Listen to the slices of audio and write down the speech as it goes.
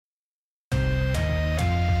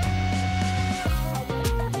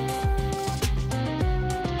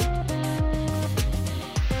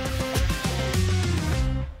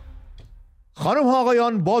خانم ها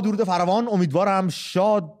آقایان، با درود فراوان، امیدوارم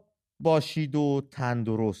شاد باشید و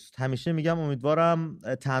تندرست. همیشه میگم امیدوارم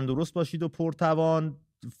تندرست باشید و پرتوان.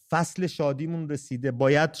 فصل شادیمون رسیده،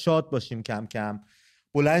 باید شاد باشیم، کم کم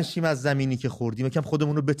بلند شیم از زمینی که خوردیم، یکم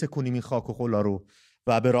خودمون رو بتکنیم این خاک و خلا رو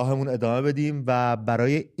و به راهمون ادامه بدیم و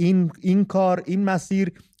برای این کار، این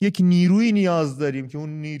مسیر یک نیروی نیاز داریم که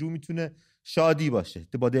اون نیرو میتونه شادی باشه.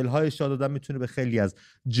 با دلهای شاد آدم میتونه به خیلی از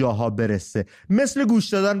جاها برسه، مثل گوش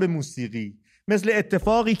دادن به موسیقی، مثل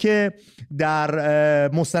اتفاقی که در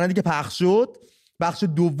مستندی که پخش شد، بخش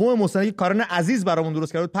دوم مستندی که کارن عزیز برامون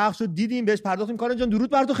درست کرد پخش شد، دیدیم، بهش پرداختیم. کارن جان درود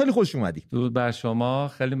بر تو، خیلی خوش اومدی. درود بر شما،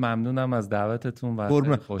 خیلی ممنونم از دعوتتون و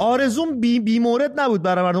خیلی خوش. آرزوم بی مورد نبود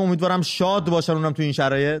برای مردم، امیدوارم شاد باشن اونم تو این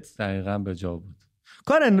شرایط. دقیقاً به جا بود.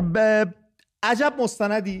 کارن عجب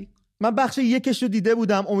مستندی. من بخش یکش رو دیده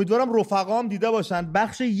بودم، امیدوارم رفقام دیده باشن.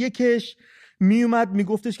 بخش یکش میومد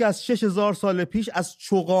میگفتش که از 6000 سال پیش از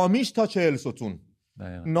چوغامیش تا 40 ستون.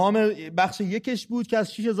 نام بخش یکش بود که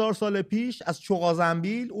از 6000 سال پیش از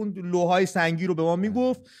چوغازنبیل اون لوهای سنگی رو به ما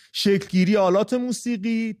میگفت، شکلگیری آلات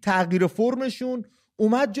موسیقی، تغییر فرمشون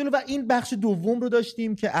اومد جلو. و این بخش دوم رو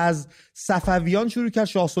داشتیم که از صفویان شروع کرد،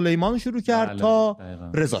 شاه سلیمان شروع کرد تا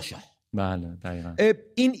رضا شاه. بله دقیقاً.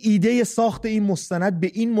 این ایده ساخت این مستند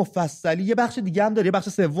به این مفصلی، یه بخش دیگه هم داره، یه بخش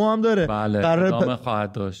سوم هم داره. بله ادامه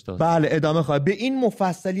خواهد داشت. بله ادامه خواهد. به این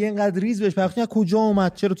مفصلی اینقدر ریز بهش پرداختین، کجا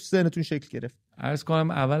اومد؟ چرا تو ذهنتون شکل گرفت؟ عرض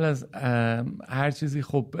کنم اول از هر چیزی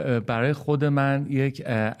خب برای خود من یک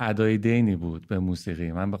ادای دینی بود به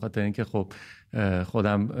موسیقی. من به خاطر اینکه خب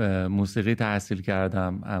خودم موسیقی تحصیل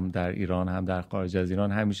کردم، هم در ایران هم در خارج از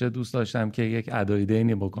ایران، همیشه دوست داشتم که یک ادای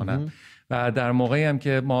دینی بکنم. و در موقعی هم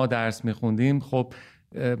که ما درس میخوندیم خب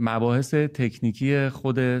مباحث تکنیکی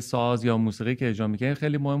خود ساز یا موسیقی که اجرا میکنیم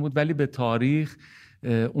خیلی مهم بود، ولی به تاریخ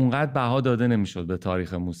اونقدر بها داده نمیشد، به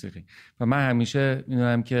تاریخ موسیقی. و من همیشه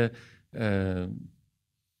میدونم که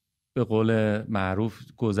به قول معروف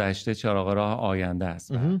گذشته چراغ راه آینده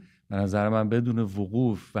است. به نظر من بدون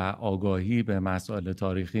وقوف و آگاهی به مسائل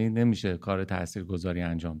تاریخی نمیشه کار تاثیرگذاری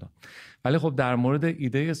انجام داد. ولی خب در مورد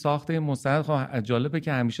ایده ساخت این مستند خب جالبه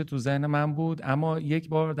که همیشه تو ذهن من بود، اما یک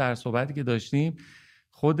بار در صحبتی که داشتیم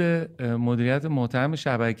خود مدیریت محترم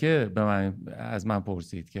شبکه از من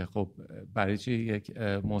پرسید که خب برای چی یک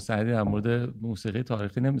مستندی در مورد موسیقی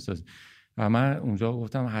تاریخی نمیسازی؟ و من اونجا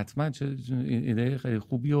گفتم حتما، چه ایده خیلی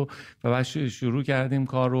خوبی. و بعد شروع کردیم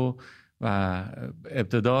کار رو و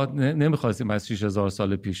ابتدا نمیخواستیم از 6000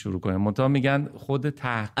 سال پیش شروع کنیم، منتها میگن خود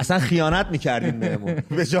اصلا خیانت میکردیم بهمون.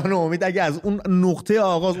 به جان امید اگه از اون نقطه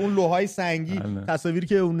آغاز، اون لوهای سنگی، تصاویری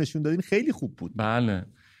که اون نشون دادین خیلی خوب بود. بله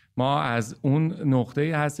ما از اون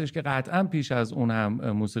نقطه‌ای هستش که قطعا پیش از اون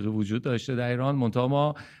هم موسیقی وجود داشته در ایران، منتها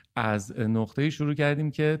ما از نقطه‌ای شروع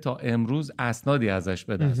کردیم که تا امروز اسنادی ازش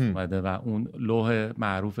به دست اومده و اون لوح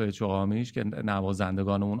معروف چوغامیش که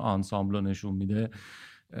نوازندگان اون آنسامبل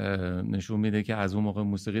نشون میده که از اون موقع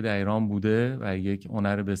موسیقی در ایران بوده و یک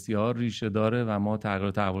هنر بسیار ریشه داره و ما تغییر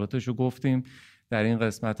و تحولاتش رو گفتیم. در این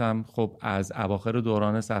قسمت هم خب از اواخر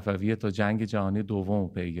دوران صفویه تا جنگ جهانی دوم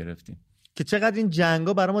پی گرفتیم که چقدر این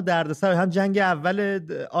جنگا برای ما دردسر، هم جنگ اول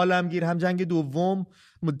عالمگیر هم جنگ دوم،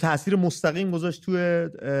 تأثیر مستقیم گذاشت توی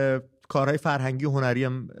کارهای فرهنگی و هنری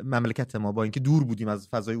هم مملکت ما، با اینکه دور بودیم از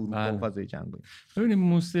فضای اروپا و فضای جنگی. ببینید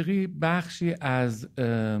موسیقی بخشی از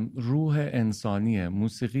روح انسانیه.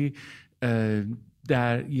 موسیقی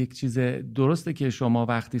در یک چیز درسته که شما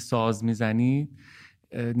وقتی ساز میزنی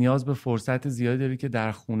نیاز به فرصت زیادی داری که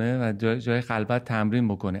در خونه و جای خلوت تمرین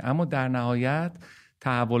بکنی، اما در نهایت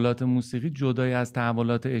تحولات موسیقی جدای از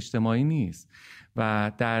تحولات اجتماعی نیست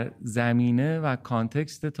و در زمینه و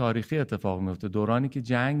کانتکست تاریخی اتفاق میفته. دورانی که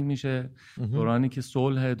جنگ میشه، دورانی که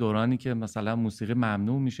صلح، دورانی که مثلا موسیقی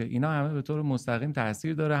ممنوع میشه، اینا همه به طور مستقیم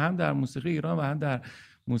تاثیر داره هم در موسیقی ایران و هم در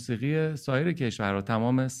موسیقی سایر کشورها.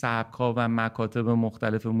 تمام سبک‌ها و مکاتب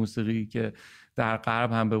مختلف موسیقی که در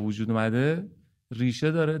غرب هم به وجود اومده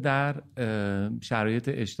ریشه داره در شرایط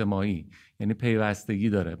اجتماعی، یعنی پیوستگی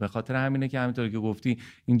داره. به خاطر همینه که همینطور که گفتی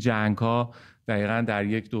این جنگ‌ها دقیقاً در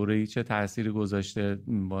یک دوره‌ای چه تأثیری گذاشته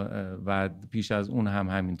و پیش از اون هم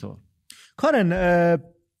همینطور. کارن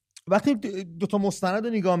وقتی دوتا مستند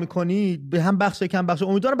رو نگاه میکنی، به هم بخش کم بخش،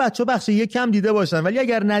 امیدوارم بچه‌ها بخش یک کم دیده باشن، ولی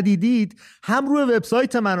اگر ندیدید هم روی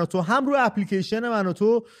وبسایت من و تو هم روی اپلیکیشن من و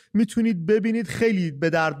تو میتونید ببینید، خیلی به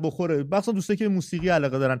درد بخوره، مثلا دوستایی که موسیقی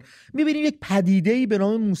علاقه دارن. میبینیم یک پدیده‌ای به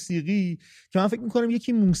نام موسیقی که من فکر میکنم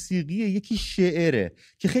یکی موسیقیه یکی شعره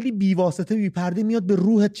که خیلی بیواسطه بی پرده میاد به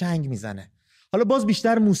روحت چنگ میزنه. حالا باز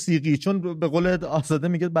بیشتر موسیقی، چون به قول آزاده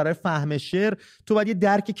میگه برای فهم شعر تو باید یه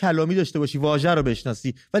درک کلامی داشته باشی، واژه رو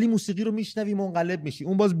بشناسی، ولی موسیقی رو میشنوی منقلب میشی،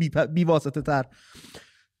 اون باز بی واسطه تر.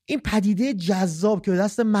 این پدیده جذاب که به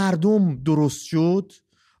دست مردم درست شد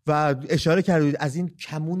و اشاره کردید از این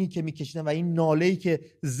کمونی که میکشیدن و این ناله‌ای که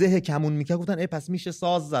زه کمون میکرد، گفتن ای پس میشه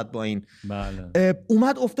ساز زد با این. بله.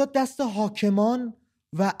 اومد افتاد دست حاکمان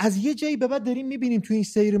و از یه جایی به بعد داریم میبینیم تو این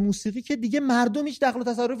سیر موسیقی که دیگه مردم هیچ دخل و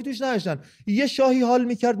تصرفی توش نداشتن. یه شاهی حال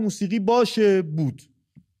میکرد موسیقی باشه بود،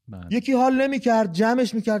 یکی حال نمیکرد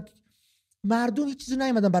جمعش میکرد. مردم هیچ چیزی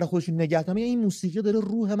نیومدن برای خودشون نگه دارن. این موسیقی داره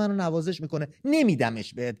روح منو نوازش میکنه،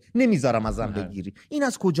 نمیدمش بهت، نمیذارم ازم بگیری. این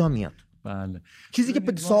از کجا میاد؟ بله. چیزی که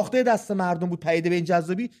ساخته دست مردم بود، پدیده به این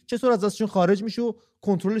جذابی چطور از دستشون خارج میشه و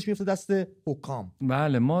کنترلش میفته دست حکام؟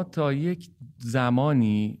 بله، ما تا یک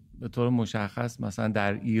زمانی به طور مشخص مثلا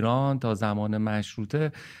در ایران تا زمان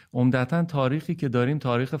مشروطه عمدتاً تاریخی که داریم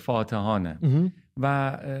تاریخ فاتحانه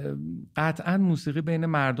و قطعاً موسیقی بین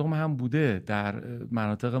مردم هم بوده، در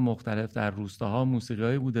مناطق مختلف در روستاها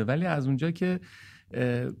موسیقی‌هایی بوده، ولی از اونجا که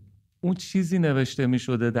اون چیزی نوشته می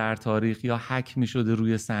شده در تاریخ یا حک می شده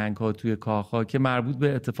روی سنگ ها توی کاخ ها که مربوط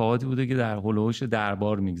به اتفاقاتی بوده که در هلوهوش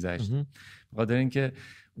دربار می گذشت، بخاطر اینکه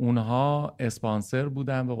اونها اسپانسر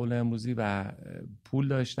بودن به قول امروزی و پول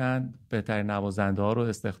داشتن، بهترین نوازنده ها رو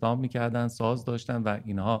استخدام میکردن، ساز داشتن و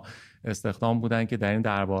اینها استخدام بودن که در این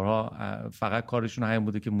دربارها فقط کارشون همین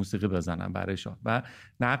بوده که موسیقی بزنن برای شاه و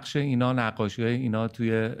نقش اینا، نقاشی های اینا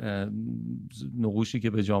توی نقوشی که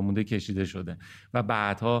به جا مونده کشیده شده و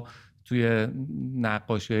بعدها توی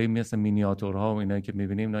نقاشی‌های مثل مینیاتورها و اینا که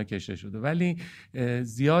می‌بینیم اینا کشته شده، ولی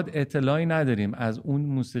زیاد اطلاعی نداریم از اون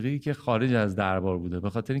موسیقی که خارج از دربار بوده، به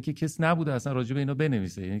خاطر اینکه کس نبوده اصلا راجع به اینا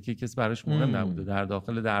بنویسه، یعنی که کس براش مهم نبوده، در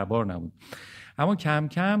داخل دربار نبود. اما کم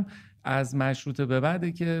کم از مشروطه به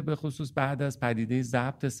بعده که به خصوص بعد از پدیده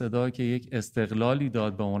ضبط صدا که یک استقلالی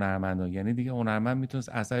داد به هنرمندان، یعنی دیگه هنرمند میتونست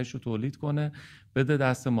اثرش رو تولید کنه بده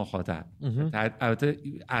دست مخاطب. البته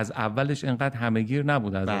از اولش اینقدر همه‌گیر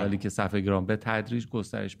نبود، از اولی که صفحه گرام به تدریج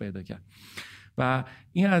گسترش پیدا کرد و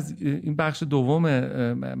این از این بخش دوم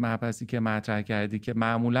مبحثی که مطرح کردی که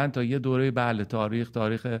معمولا تا یه دوره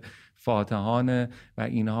تاریخ فاتحان و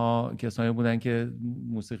اینها کسانی بودن که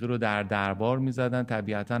موسیقی رو در دربار میزدن،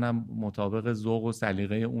 طبیعتا هم مطابق ذوق و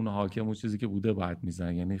سلیقه اون حاکم و چیزی که بوده باید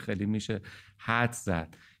میزدن، یعنی خیلی میشه حد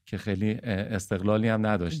زد که خیلی استقلالی هم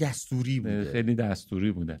نداشت، دستوری بوده، خیلی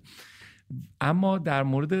دستوری بوده. اما در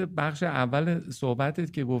مورد بخش اول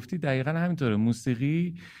صحبتت که گفتی دقیقا همینطوره.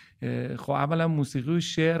 موسیقی خب اولا موسیقی و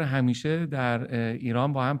شعر همیشه در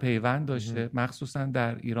ایران با هم پیوند داشته، مخصوصا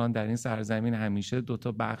در ایران در این سرزمین همیشه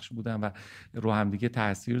دوتا بخش بودن و رو هم دیگه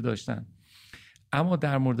تأثیر داشتن. اما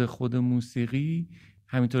در مورد خود موسیقی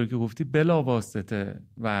همینطوری که گفتی بلا واسطه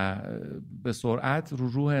و به سرعت رو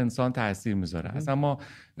روح انسان تأثیر میذاره. اصلا ما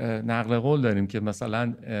نقل قول داریم که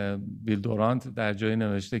مثلا بیل دورانت در جایی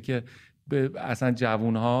نوشته که اصلا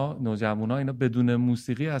نوجوانها اینا بدون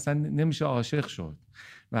موسیقی اصلا نمیشه عاشق شد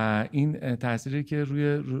و این تأثیری که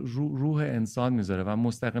روی روح انسان میذاره و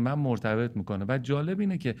مستقیما مرتبط میکنه. و جالب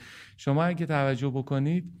اینه که شما اگه توجه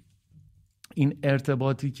بکنید این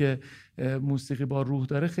ارتباطی که موسیقی با روح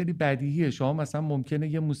داره خیلی بدیهیه. شما مثلا ممکنه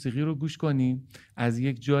یه موسیقی رو گوش کنی از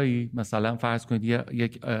یک جایی، مثلا فرض کنید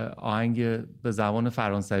یک آهنگ به زبان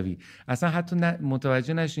فرانسوی، اصلا حتی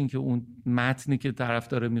متوجه نشین که اون متنی که طرف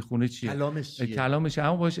داره میخونه چیه، کلامش،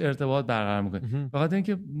 اما باش ارتباط برقرار میکنه. بخاطر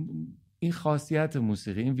اینکه این خاصیت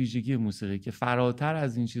موسیقی، این ویژگی موسیقی که فراتر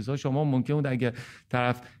از این چیزها، شما ممکن بود اگه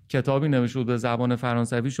طرف کتابی نوشته بود به زبان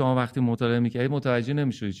فرانسوی، شما وقتی مطالعه میکردید متوجه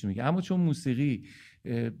نمیشدید چی میگه، اما چون موسیقی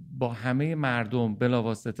با همه مردم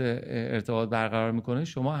بلافاصله ارتباط برقرار میکنه،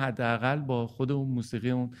 شما حداقل با خود اون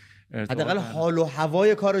موسیقی اون حداقل حال و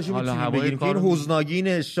هوای کارشو میتونید بگیریم که این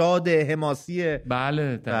حزناگین، شاد، حماسی.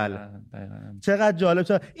 بله. چقدر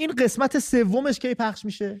جالب. این قسمت سومش کی پخش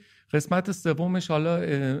میشه؟ قسمت سومش حالا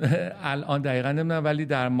الان دقیقاً نمیدونم، ولی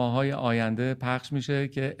در ماهای آینده پخش میشه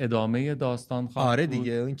که ادامه داستان خواهد بود. آره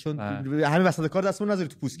دیگه، این چون همین وسط کار دستمون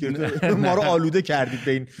نذارید تو پوست گرفت ما رو آلوده کردید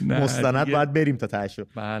به این مستند، باید بریم تا تهشو.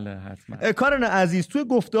 بله حتما. کارن عزیز، توی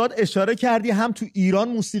گفتاد اشاره کردی هم تو ایران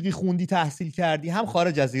موسیقی خوندی، تحصیل کردی، هم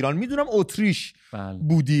خارج از ایران، میدونم اتریش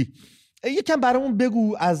بودی. یکم برامون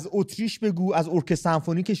بگو از اتریش، بگو از ارکستر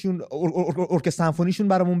سمفونیشون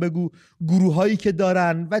برامون بگو، گروهایی که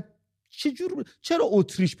دارن و چرا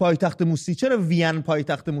اتریش پایتخت موسیقی، چرا وین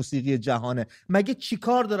پایتخت موسیقی جهانه، مگه چی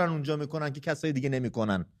کار دارن اونجا میکنن که کسای دیگه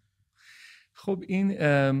نمیکنن؟ خب این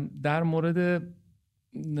در مورد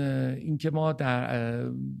این که ما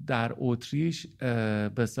در اتریش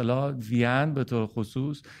به اصطلاح وین به طور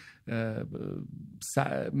خصوص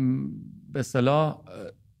به اصطلاح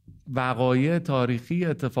وقایع تاریخی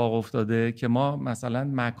اتفاق افتاده که ما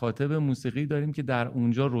مثلا مکاتب موسیقی داریم که در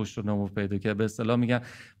اونجا رشد و نمو پیدا کرده. به اصطلاح میگن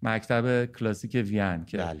مکتب کلاسیک وین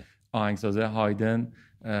که آهنگساز هایدن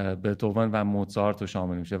بتوون و موزارت رو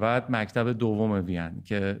شامل میشه و مکتب دوم وین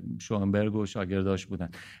که شوئنبرگ و شاگرداش بودن.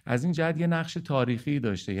 از این جهت یه نقش تاریخی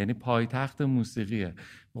داشته، یعنی پایتخت موسیقیه،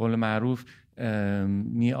 به قول معروف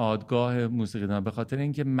میادگاه موسیقی دارن، به خاطر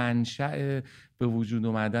اینکه منشأ به وجود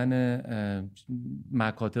اومدن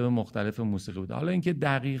مکاتب مختلف موسیقی بوده. حالا اینکه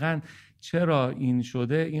دقیقاً چرا این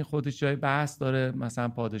شده، این خودش جای بحث داره. مثلا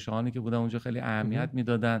پادشاهانی که بودن اونجا خیلی اهمیت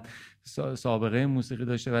میدادن، سابقه موسیقی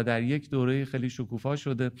داشته و در یک دوره خیلی شکوفا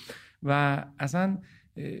شده و اصلا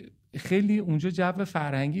خیلی اونجا جو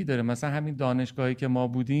فرهنگی داره. مثلا همین دانشگاهی که ما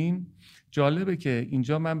بودیم، جالبه که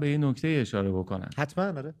اینجا من به یه نکته اشاره بکنم. حتما.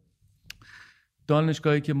 آره،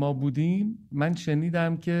 دانشگاهی که ما بودیم، من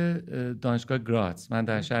شنیدم که دانشگاه گراتس، من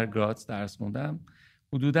در شهر گراتس درس خوندم،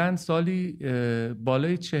 حدوداً سالی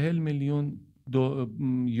بالای 40 میلیون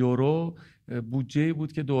یورو بودجه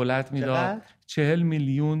بود که دولت میداد. 40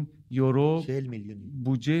 میلیون یورو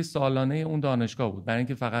بودجه سالانه اون دانشگاه بود، برای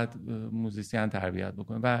اینکه فقط موزیسین تربیت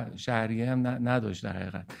بکنه و شهریه هم نداشت در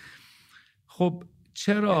حقیقت. خب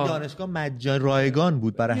چرا دانشگاه مجانی رایگان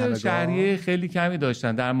بود برای همه؟ شهریه خیلی کمی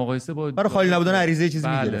داشتن در مقایسه با برای خالی نبودن عریضه چیزی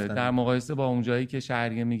میگرفتن. در مقایسه با اون جایی که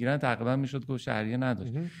شهریه میگیرن تقریبا میشد که شهریه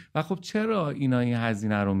نداشت. و خب چرا اینا این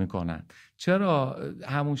هزینه رو میکنن؟ چرا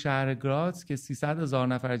همون شهر گراتس که 300,000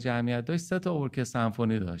 نفر جمعیت داشت 3 تا ارکستر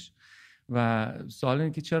سمفونی داشت؟ و سوال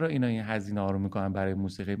اینه که چرا اینا این هزینه ها رو میکنن برای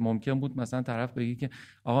موسیقی؟ ممکن بود مثلا طرف بگه که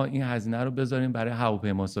آقا این هزینه رو بذاریم برای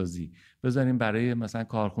هواپیما سازی، بذاریم برای مثلا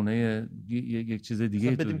کارخونه یک چیز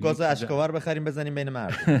دیگه، بدیم گاز اشکاور بخریم بزنیم بین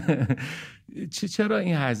مردم. چرا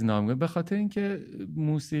این هزینه ها میکنن؟ به خاطر اینکه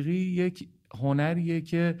موسیقی یک هنریه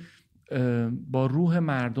که با روح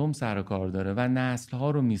مردم سر و کار داره و نسل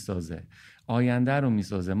ها رو میسازه، آینده رو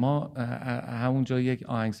میسازه. ما همونجا یک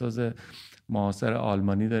آهنگساز معاصر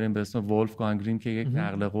آلمانی داریم به اسم ولفگانگ گریم که یک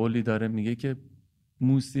نقل قولی داره، میگه که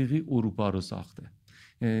موسیقی اروپا رو ساخته.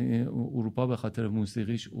 اروپا به خاطر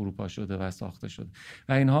موسیقیش اروپا شده و ساخته شده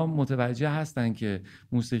و اینها متوجه هستن که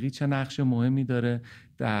موسیقی چه نقش مهمی داره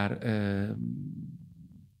در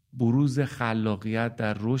بروز خلاقیت،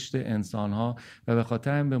 در رشد انسان‌ها و به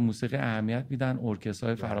خاطر همین به موسیقی اهمیت میدن.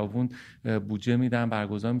 ارکسترهای فراوون بودجه میدن،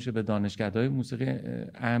 برگزار میشه، به دانشکده‌های موسیقی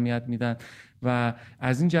اهمیت میدن و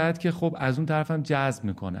از این جهت که خب از اون طرف هم جذب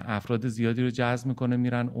میکنه، افراد زیادی رو جذب میکنه،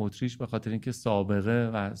 میرن اتریش به خاطر اینکه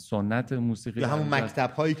سابقه و سنت موسیقی، همون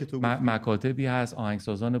مکتب‌هایی که تو مکاتبی هست،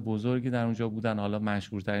 آهنگسازان بزرگی در اونجا بودن، حالا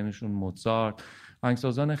مشهورترینشون موزارت،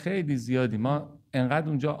 آهنگسازان خیلی زیادی. ما انقدر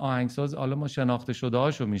اونجا آهنگساز، حالا ما شناخته شده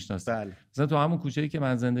هاشو میشناسیم. بله. مثلا تو همون کوچه‌ای که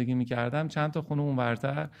من زندگی میکردم چند تا خونه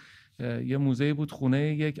اونورتر یه موزه‌ای بود،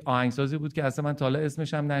 خونه یک آهنگسازی بود که اصلا من تا حالا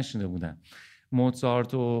اسمش هم نشنیده بودم.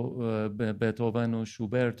 موزارت و بتوون و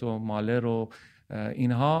شوبرت و مالر و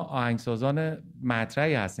اینها آهنگسازان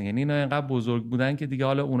مطرحی هستن، یعنی اینا اینقدر بزرگ بودن که دیگه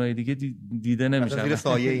حالا اونای دیگه دیده نمیشن زیر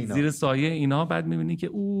سایه اینا. زیر سایه اینا. بعد میبینی که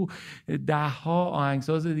او 10 ها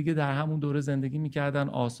آهنگساز دیگه در همون دوره زندگی میکردن،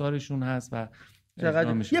 آثارشون هست و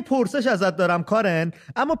یه پرسش ازت دارم کارن،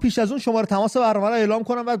 اما پیش از اون شماره تماس برنامه رو اعلام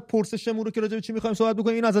کنم و پرسشمون رو که راجع به چی می‌خوایم صحبت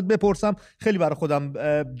بکنیم اینو ازت بپرسم. خیلی برای خودم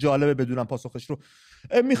جالبه بدونم پاسخش رو.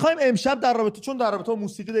 می‌خوایم امشب در رابطه با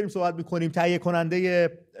موسیقی داریم صحبت می‌کنیم، تهیه کننده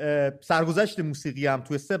سرگذشت موسیقی هم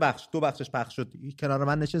توی 3 بخش 2 بخشش پخش شد کنار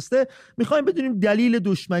من نشسته. می‌خوایم بدونیم دلیل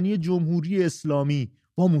دشمنی جمهوری اسلامی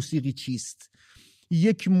با موسیقی چیست؟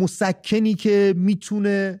 یک مسکنی که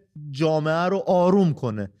میتونه جامعه رو آروم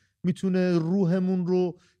کنه، میتونه روحمون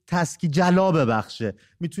رو جلا ببخشه،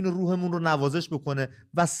 میتونه روحمون رو نوازش بکنه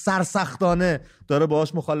و سرسختانه داره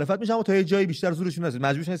باهاش مخالفت میشه، اما تا یه جایی بیشتر زورشون نرسید،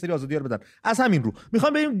 مجبورشن یه سری آزادی‌ها رو بدن. از همین رو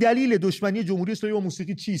میخوام ببینیم دلیل دشمنی جمهوری اسلامی با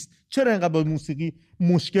موسیقی چیست، چرا اینقدر با موسیقی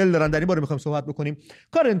مشکل دارن. در این باره میخوایم صحبت بکنیم.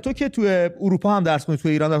 کارن، تو که تو اروپا هم درس خوندی، تو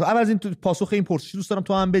ایران درس، اول از این پاسخ این پرسش دوست دارم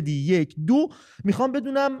تو هم بدی. 1 2 میخوام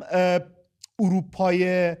بدونم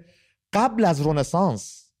اروپای قبل از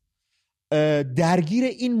رنسانس درگیر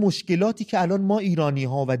این مشکلاتی که الان ما ایرانی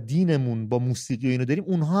ها و دینمون با موسیقی و اینو داریم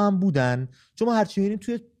اونها هم بودن؟ چون ما هرچی می‌بینیم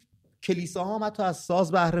توی کلیساها هم حتی از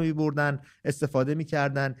ساز بهره می‌بردن، استفاده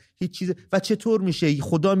می‌کردن، هیچ چیز. و چطور میشه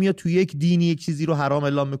خدا میاد توی یک دینی یک چیزی رو حرام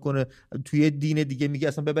اعلام میکنه، توی دین دیگه میگه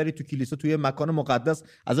اصلا ببرید تو کلیسا، توی مکان مقدس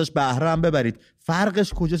ازش بهره هم ببرید؟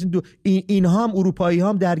 فرقش کجاست؟ اینها هم اروپایی ها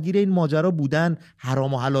هم درگیر این ماجرا بودن،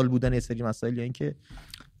 حرام و حلال بودن یه سری مسائل، یا اینکه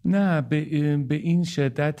نه به این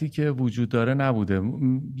شدتی که وجود داره نبوده.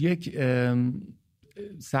 یک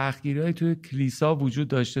سختگیری‌های توی کلیسا وجود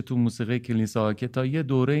داشته، تو موسیقی کلیسا، که تا یه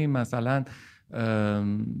دوره مثلا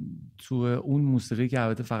تو اون موسیقی که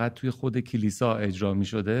البته فقط توی خود کلیسا اجرا می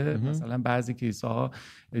شده. مثلا بعضی کلیساها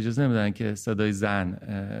اجازه نمیدن که صدای زن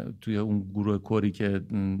توی اون گروه کوری که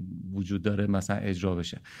وجود داره مثلا اجرا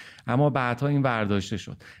بشه، اما بعدها این برداشته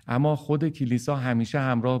شد. اما خود کلیسا همیشه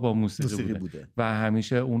همراه با موسیقی بوده و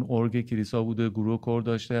همیشه اون ارگ کلیسا بوده، گروه کور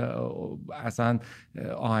داشته. اصلا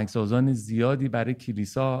آهنگسازان زیادی برای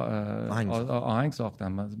کلیسا آهنگ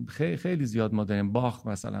ساختن، خیلی زیاد. ما داریم باخ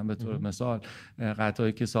مثلا به طور مثال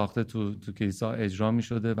قطعه‌ای که ساخته تو کلیسا اجرا می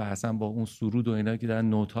شده و اصلا با اون سرود و اینا که دارن،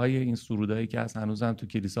 نوت‌های این سرودایی که از هنوزم تو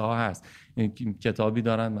کلیساها هست، این کتابی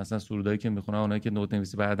دارن مثلا سرودایی که میخونن اونایی که نوت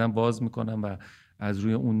نویسی بعداً باز میکنن و از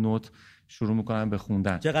روی اون نوت شروع میکنن به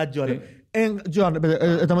خوندن. چقدر جالب. جان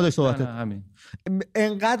ادامه داشت صحبتت. همین.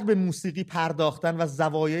 انقدر به موسیقی پرداختن و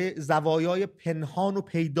زوایای پنهان و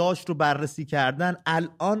پیداش رو بررسی کردن،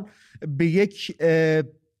 الان به یک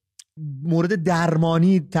مورد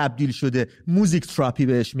درمانی تبدیل شده. موزیک تراپی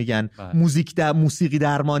بهش میگن. موسیقی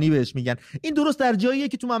درمانی بهش میگن. این درست در جاییه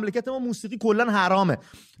که تو مملکت ما موسیقی کلا حرامه.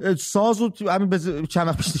 سازو همین چند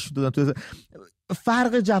وقت پیش نشون دادم.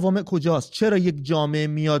 فرق جوامع کجاست؟ چرا یک جامعه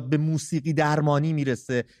میاد به موسیقی درمانی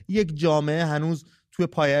میرسه، یک جامعه هنوز توی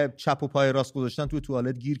پای چپ و پای راست گذاشتن توی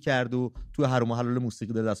توالت گیر کرد و توی حرم و حلال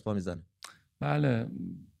موسیقی دل دست پا میزنه؟ بله،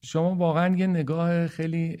 شما واقعا یه نگاه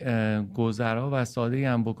خیلی گذرا و ساده‌ای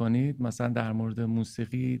هم بکنید مثلا در مورد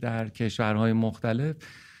موسیقی در کشورهای مختلف،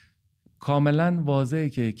 کاملا واضحه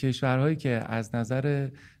که کشورهایی که از نظر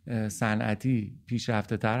صنعتی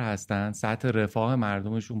پیشرفته تر هستن، سطح رفاه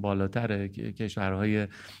مردمشون بالاتره، کشورهای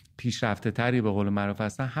پیشرفته تری به قول معروف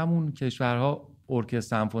هستن، همون کشورها ارکستر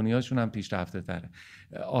سمفونیاشون هم پیشرفته تره،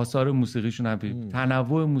 آثار موسیقیشون هم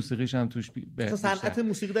تنوع موسیقیش هم توش صنعت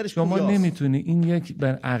موسیقی درش شما نمیتونی. این یک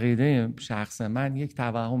بر عقیده شخص من یک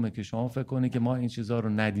توهمه که شما فکر کنی که ما این چیزها رو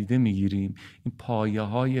ندیده میگیریم، این پایه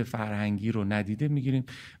های فرهنگی رو ندیده میگیریم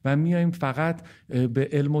و میایم فقط به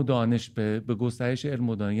علم و دانش، به گسترش علم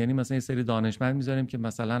و دانش، یعنی مثلا یه سری دانشمند میذاریم که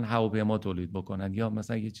مثلا هواپیما تولید بکنن یا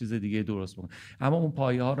مثلا یه چیز دیگه درست بکنن، اما اون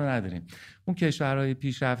پایه ها رو نداریم. اون کشورهای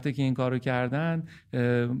پیشرفته که این کارو کردن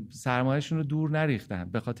سرمایه‌شون رو دور نریختن،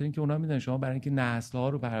 به خاطر اینکه اونا میدونن شما برای اینکه نسل‌ها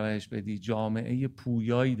رو پرورش بدی، جامعه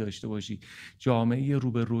پویایی داشته باشی، جامعه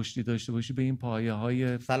رو به رشدی داشته باشی، به این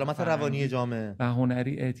پایه‌های سلامت روانی جامعه و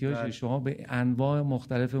هنری احتیاج شما به انواع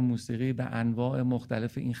مختلف موسیقی، به انواع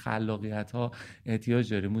مختلف این خلاقیت‌ها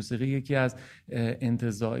احتیاج داره. موسیقی یکی از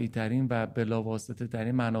انتزاعی ترین و بلاواسطه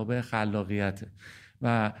ترین منابع خلاقیته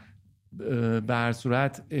و به هر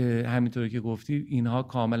صورت همینطوری که گفتی اینها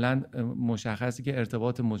کاملا مشخصی که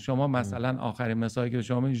ارتباط شما مثلا آخرین مثالی که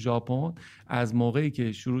شما ژاپن از موقعی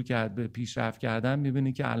که شروع کرد به پیشرفت کردن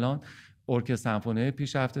میبینی که الان ارکستر سمفونی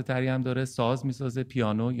پیشرفته تری هم داره، ساز میسازه،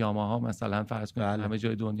 پیانو، یاماها مثلا فرض کنید همه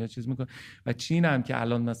جای دنیا چیز میکنه و چین هم که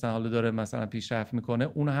الان مثلا حالا داره مثلا پیشرفت میکنه،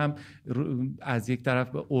 اون هم از یک طرف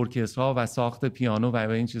به ارکسترها و ساخت پیانو و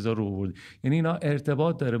این چیزا رو آورده. یعنی اینا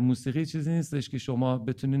ارتباط داره. موسیقی چیزی نیستش که شما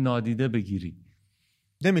بتونی نادیده بگیری.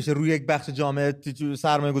 نمیشه روی یک بخش جامعه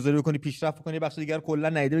سرمایه گذاری بکنی، پیشرفت بکنی، بخش دیگر کلا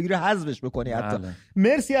ندیده بگیری، حذفش بکنی حتی. بله.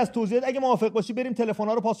 مرسی از توضیحات. اگه موافق باشی بریم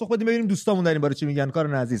تلفن‌ها رو پاسخ بدیم، ببینیم دوستامون در این باره چی میگن.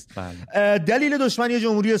 کارن عزیز، بله. دلیل دشمنی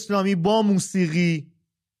جمهوری اسلامی با موسیقی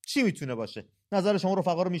چی میتونه باشه؟ نظر شما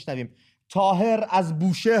رفقا رو میشنویم. طاهر از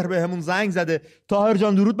بوشهر بهمون زنگ زده. طاهر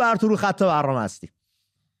جان درود بر تو، رو خط برنامه هستی.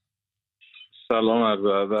 سلام، عرض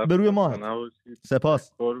ادب. به روی ما.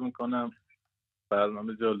 سپاس. کار میکنم.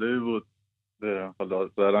 برنامه جالبی بود. حالا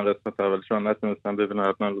ظاهرا قسمت اولش من نتونستم ببینم،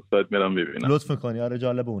 حتما رو سایت میرم ببینم. لطف میکنی. آره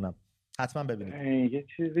جالب، اونم حتما ببینید. یه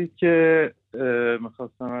چیزی که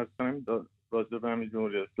می‌خواستم عرض کنم راجع به همین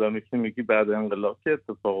جمهوری اسلامی که میگی بعد انقلاب که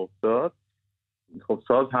اتفاق افتاد، خب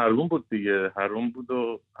ساز حروم بود دیگه، حروم بود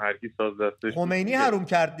و هر کی ساز دستش خمینی حروم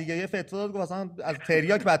کرد دیگه، یه فتوا داد گفت مثلا از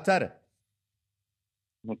تریاک بدتره.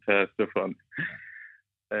 متاسفانه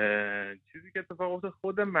چیزی که اتفاق افتاد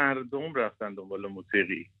خود مردم رفتن دنبال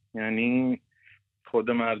موسیقی، یعنی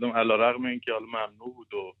خود مردم علیرغم اینکه حالا ممنوع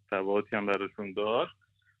بود و تبعاتی هم براشون داشت،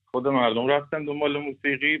 خود مردم رفتن دنبال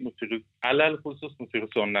موسیقی علل خصوص موسیقی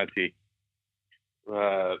سنتی و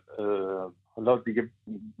حالا دیگه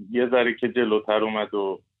یه ذره که جلوتر اومد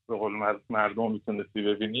و به قول مردم میتونستی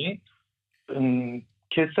ببینی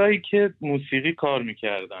کسایی که موسیقی کار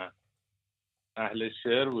میکردن، اهل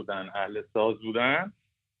شعر بودن، اهل ساز بودن،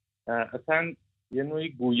 اصلا یه نوعی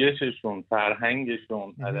گویششون،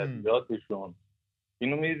 فرهنگشون، ادبیاتشون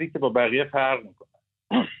اینو میدیدی که با بقیه فرق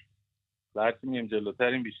میکنه. وقتی میگیم جلوتر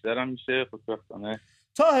این بیشتر هم میشه خوشبختانه.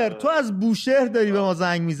 طاهر تو از بوشهر داری به ما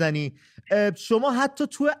زنگ میزنی، شما حتی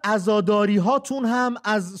تو عزاداری هاتون هم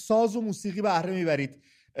از ساز و موسیقی بهره میبرید.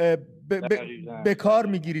 به کار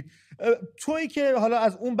میگیرید. تویی که حالا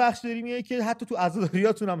از اون بخش داری میگی که حتی تو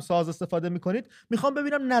عزاداریاتون هم ساز استفاده میکنید، میخوام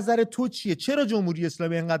ببینم نظر تو چیه؟ چرا جمهوری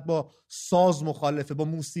اسلامی اینقدر با ساز مخالفه، با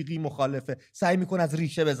موسیقی مخالفه، سعی میکنه از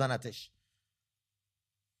ریشه بزنتش؟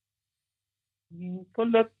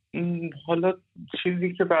 حالا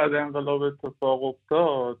چیزی که بعد انقلاب اتفاق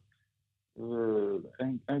افتاد،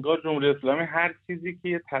 انگار جمهوری اسلامی هر چیزی که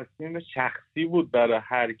یه تصمیم شخصی بود برای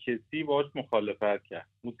هر کسی باهاش مخالفت کرد.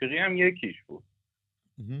 موسیقی هم یکیش بود.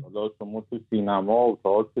 حالا شما تو سینما و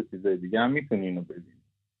تئاتر چیزای دیگه هم میتونی اینو ببینید.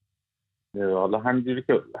 حالا همینجوری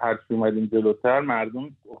که هرچی اومدیم جلوتر،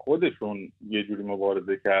 مردم خودشون یه جوری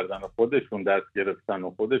مبارزه کردن و خودشون دست گرفتن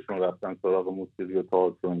و خودشون رفتن سراغ موسیقی و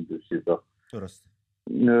تئاتر و این چیزا. درسته.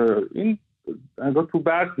 این انگار تو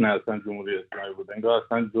بحث نه اصلا جمهوری اسلامی بود، انگار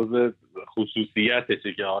اصلا جزء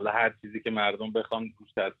خصوصیتشه که حالا هر چیزی که مردم بخوام روش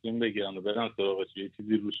تصمیم بگیرن و برن سراغش، یه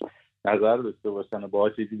چیزی روش نظر داشته باشن و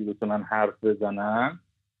باهاش یه چیزی بتونن حرف بزنن،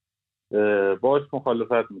 باهاش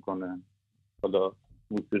مخالفت میکنن. حالا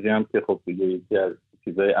موسیقی هم که خب دیگه یکی از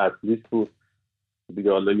چیزای اصلیش بود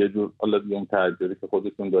دیگه، حالا یه جور حالا دیگه اون تجربه که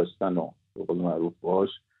خودشون داشتن و به قول معروف باهاش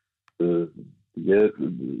دیگه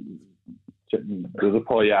جزء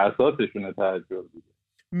پای اساسشونه تجربه دیگه.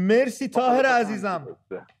 مرسی طاهر عزیزم،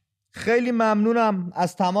 خیلی ممنونم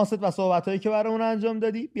از تماست و صحبتایی که برامون انجام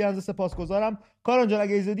دادی. بی‌اندازه سپاسگزارم. کارن جان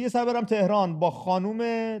اگه اجازه بدی سر برم تهران با خانم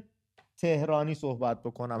تهرانی صحبت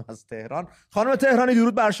بکنم از تهران. خانم تهرانی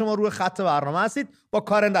درود بر شما، روی خط برنامه هستید، با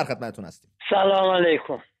کارن در خدمتتون هستیم. سلام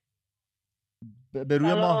علیکم. به روی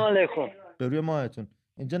سلام علیکم. به روی ماهتون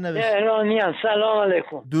اینجا نوشتن تهرانی هم. سلام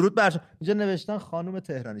علیکم. درود بر شما. اینجا نوشتن خانم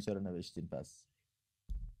تهرانی، چرا نوشتین پس؟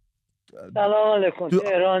 سلام علیکم.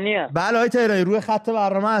 تهرانی هم. بله آقای تهرانی روی خط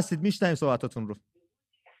برنامه هستید، میشنویم صحبتاتون رو.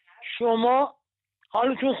 شما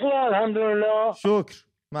حالتون خوبه؟ الحمدلله. شکر،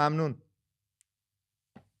 ممنون.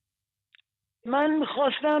 من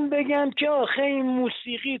میخواستم بگم که آخه این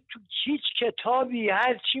موسیقی تو هیچ کتابی،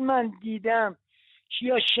 هرچی من دیدم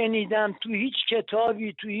یا شنیدم، تو هیچ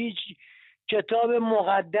کتابی، تو هیچ کتاب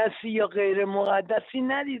مقدسی یا غیر مقدسی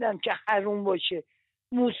ندیدم که حروم باشه.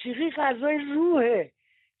 موسیقی غذای روحه.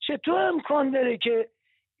 چطور امکان داره که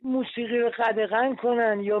موسیقی رو قدغن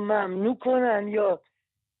کنن یا ممنوع کنن یا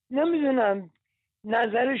نمیدونم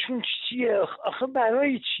نظرشون چیه؟ آخه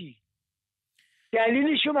برای چی؟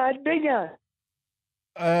 دلیلشو باید بگن.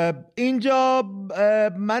 اینجا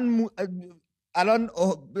من الان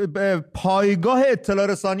پایگاه اطلاع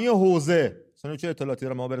رسانی حوزه چه اطلاعاتی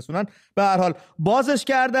رو ما برسونن، به هر حال بازش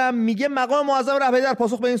کردم. میگه مقام معظم رهبری در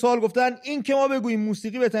پاسخ به این سوال گفتن این که ما بگوییم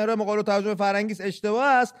موسیقی به تنهایی مقابل و ترجمه فرهنگی است اشتباه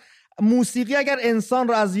است. موسیقی اگر انسان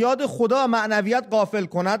را از یاد خدا و معنویت غافل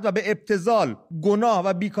کند و به ابتذال، گناه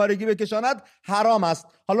و بیکارگی بکشاند حرام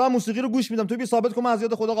است. حالا من موسیقی رو گوش میدم، تو بیا ثابت کن من از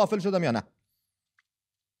یاد خدا غافل شدم یا نه.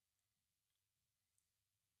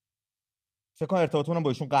 فکر کنم ارتباطمون با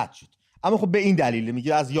ایشون قطع شد. اما خب به این دلیل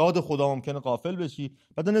میگه از یاد خدا ممکنه غافل بشی.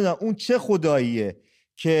 بعد نمیدونم اون چه خداییه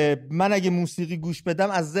که من اگه موسیقی گوش بدم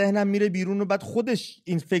از ذهنم میره بیرون و بعد خودش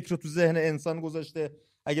این فکر رو تو ذهن انسان گذاشته.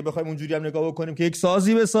 اگه بخوایم اونجوری هم نگاه بکنیم که یک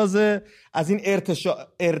سازی بسازه، از این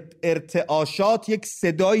ارتعاشات یک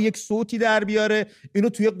صدای، یک صوتی در بیاره، اینو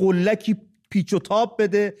توی قلکی پیچ و تاب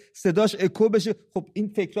بده، صداش اکو بشه. خب این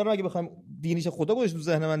فکرها رو اگه بخوایم دینیش خدا گذاشت تو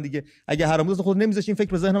ذهن من دیگه، اگه حرام بود خود نمیذاش این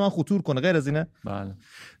فکر به ذهن من خطور کنه. غیر از اینه؟ بله.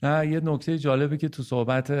 نه یه نکته جالبی که تو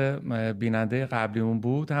صحبت بیننده قبلیمون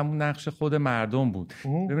بود همون نقش خود مردم بود.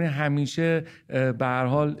 ببینید همیشه به هر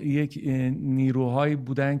حال یک نیروهایی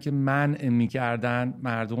بودن که منع می‌کردن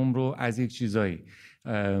مردم رو از یک چیزایی،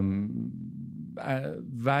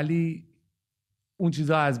 ولی اون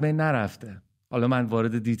چیزا از بین نرفته. حالا من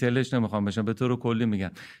وارد دیتیلش نمیخوام بشم، به طور کلی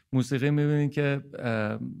میگم موسیقی میبینید که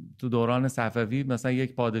تو دوران صفوی مثلا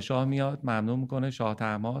یک پادشاه میاد ممنوع میکنه، شاه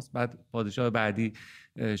طهماسب، بعد پادشاه بعدی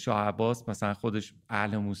شاه عباس مثلا خودش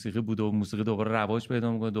اهل موسیقی بود و موسیقی دوباره رواج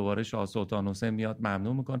پیدا میکنه، دوباره شاه سلطان حسین میاد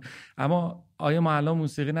ممنوع میکنه. اما آیا ما الان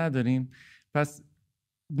موسیقی نداریم؟ پس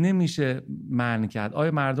نمیشه منع کرد.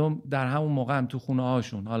 آیا مردم در همون موقع هم تو خونه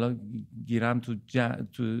هاشون، حالا گیرم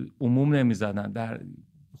تو عموم نمیزدن، در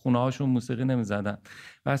خونه هاشون موسیقی نمیزدن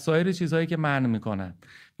و سایر چیزهایی که منع میکنن،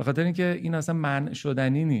 به خاطر اینکه این اصلا منع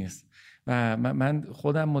شدنی نیست. و من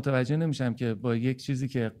خودم متوجه نمیشم که با یک چیزی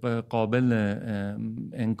که قابل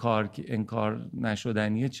انکار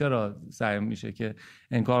نشدنیه چرا سعی میشه که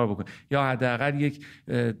انکار بکنه، یا حداقل یک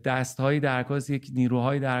دستهایی در کار است، یک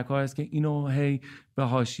نیروهایی در کار است که اینو هی به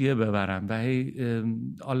حاشیه ببرن و هی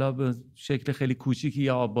حالا به شکل خیلی کوچیکی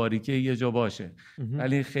یا باریکه یه جا باشه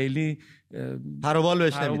ولی خیلی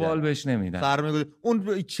پروبال بهش نمیدن.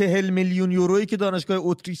 اون 40 میلیون یورویی که دانشگاه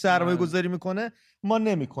اتریش سرمایه گذاری میکنه ما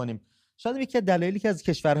نمیکنیم. شاید یکی از دلایلی که از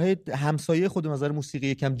کشورهای همسایه خودمون از نظر موسیقی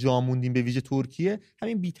یکم جا موندیم به ویژه ترکیه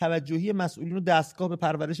همین بی‌توجهی مسئولین و دستگاه به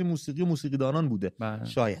پرورش موسیقی و موسیقیدانان بوده.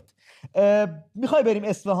 شاید. میخوای بریم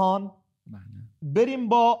اصفهان؟ بریم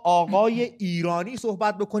با آقای ایرانی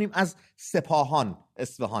صحبت بکنیم از سپاهان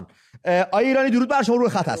اصفهان. آقای ایرانی درود بر شما، روی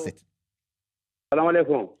خط هستید. سلام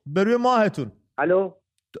علیکم. به روی ماهتون. الو.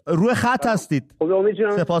 روی خط هستید. خوبی امید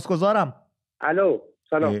جان؟ سپاسگزارم. الو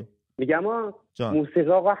سلام. میگم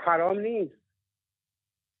موسیقی آقا حرام نیست.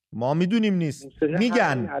 ما میدونیم نیست.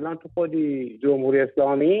 میگن الان تو خودی جمهوری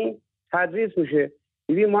اسلامی تدریس میشه.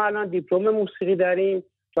 ببین ما الان دیپلم موسیقی داریم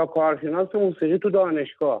تا کارشناس موسیقی تو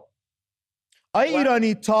دانشگاه. آقای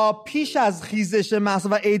ایرانی تا پیش از خیزش مهسا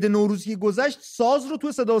و عید نوروزی گذشت ساز رو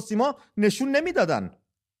تو صدا و سیما نشون نمیدادن.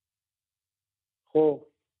 خب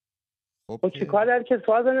چیکار داره که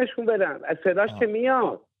ساز نشون بدن؟ از صداش که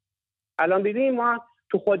میاد. الان ببین ما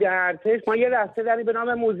تو خود ارتش ما یه دسته داریم به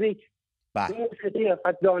نام موزیک. موسیقی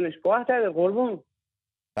فقط دانشگاه داره قربون.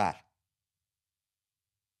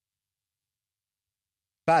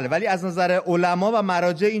 بله ولی از نظر علما و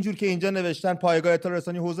مراجع اینجور که اینجا نوشتن پایگاه اطلاع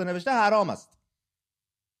رسانی حوزه نوشته حرام است.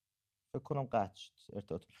 فکر کنم قطع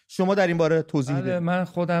ارتباط. شما در این باره توضیح بدید. من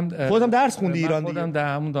خودم درس خوندی ایران دیگه؟ خودم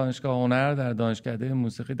در همون دانشگاه هنر در دانشکده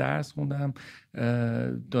موسیقی درس خوندم.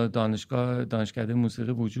 دانشکده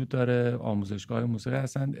موسیقی وجود داره، آموزشگاه موسیقی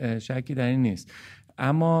اصلا شکی در این نیست.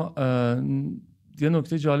 اما یه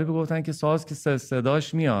نکته جالبی گفتن که ساز که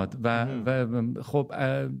صداش میاد و خب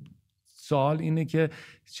سوال اینه که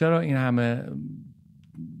چرا این همه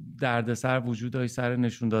دردسر وجود داشت سر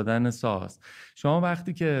نشون دادن ساز. شما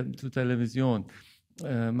وقتی که تو تلویزیون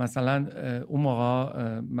مثلا اون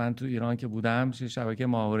موقع من تو ایران که بودم شبکه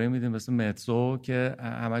ماهواره میدیم مثل متسو که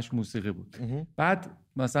همش موسیقی بود. بعد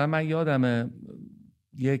مثلا من یادم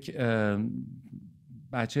یک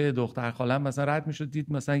بچه دختر خالم مثلا رد میشد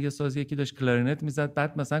دید مثلا یه ساز یکی داشت کلارینت میزد،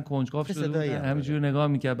 بعد مثلا کنجکاو شده همینجوری نگاه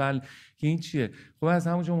میکرد بله که این چیه. خب از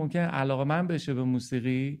همونجا ممکنه علاقه‌مند بشه به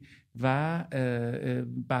موسیقی و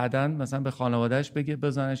بعداً مثلا به خانواده‌اش بگه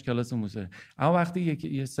بزنش کلاس موسیقی. اما وقتی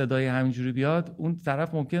یه صدای همینجوری بیاد اون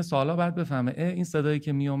طرف ممکنه سالا بعد بفهمه این صدایی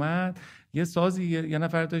که میومد یه سازی یه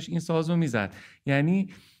نفر داشت این سازو میزد.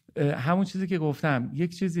 یعنی همون چیزی که گفتم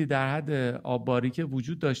یک چیزی در حد آبباری که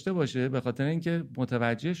وجود داشته باشه به خاطر اینکه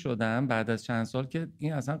متوجه شدم بعد از چند سال که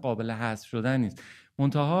این اصلا قابل حذف شدن نیست.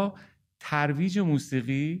 منتها ترویج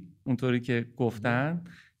موسیقی اونطوری که گفتن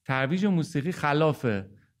ترویج موسیقی خلاف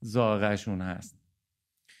ذائقه‌شون هست.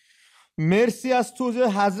 مرسی از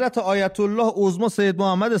توضیح حضرت آیت الله عظما سید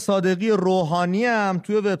محمد صادقی روحانی هم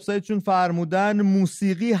توی وبسایتشون فرمودن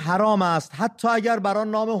موسیقی حرام است حتی اگر بر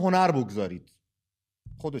آن نام هنر بگذارید.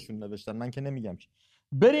 خودشون نوشتن من که نمیگم چی.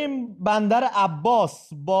 بریم بندر عباس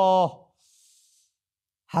با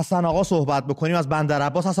حسن آقا صحبت بکنیم از بندر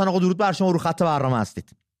عباس. حسن آقا درود بر شما، رو خط برنامه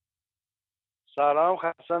هستید. سلام،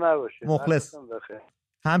 خسته نباشید. مخلص.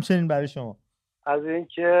 همچنین برای شما. از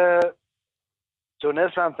اینکه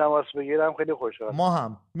تونستم تماس بگیرم خیلی خوشحالم. ما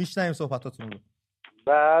هم میشنویم صحبتاتون رو.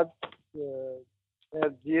 بعد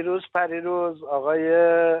دیروز پریروز آقای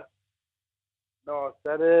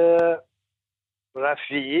ناصر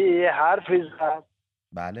رفیعی حرفی زد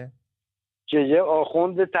بله که یه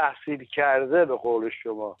آخوند تحصیل کرده به قول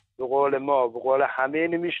شما، به قول ما، به قول همه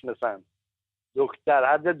اینو میشناسن،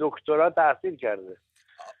 در حد دکترا تحصیل کرده.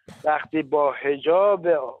 وقتی با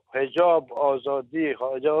حجاب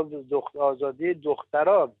آزادی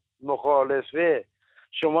دختران مخالفه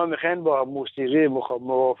شما میخواین با موسیقی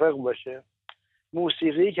موافق باشه،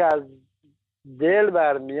 موسیقی که از دل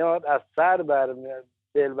برمیاد، از سر برمیاد،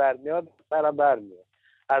 دل برمیاد، سر برمیاد،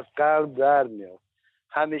 از قلب در میاد،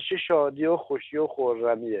 همیشه شادی و خوشی و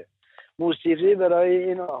خرمیه. موسیقی برای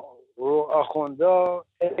این آخوندا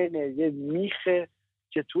اینه یه میخه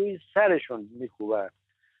که توی سرشون میکوبن،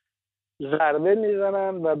 ضربه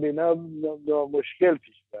میزنن و بینا مشکل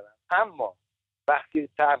پیش برن. اما وقتی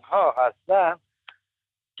تنها هستن،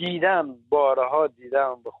 بارها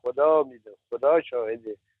دیدم، به خدا میده، خدا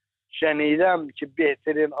شاهده، شنیدم که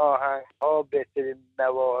بهترین آهنگ ها، بهترین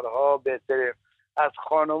نوارها، بهترین از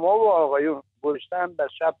خانم‌ها و آقایون گوشتن و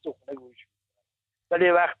شب تو خونه گوش میدن، ولی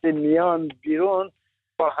وقتی میان بیرون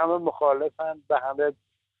با همه مخالفن و همه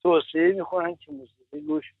توصیه میکنن که موسیقی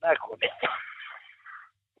گوش نکنه.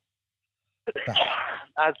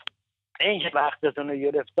 از این که وقتتون رو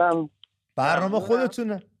گرفتم، برنامه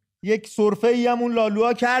خودتونه. یک سرفه‌ای همون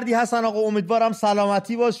لالوها کردی حسن آقا، امیدوارم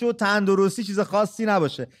سلامتی باشه و تندرستی، چیز خاصی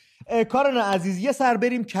نباشه. کارن عزیز یه سر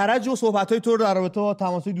بریم کرج و صحبت‌های تو رو در رابطه با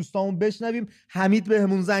تماس‌های دوستامون بشنویم. حمید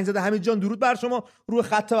بهمون زنگ زده. حمید جان درود بر شما، روی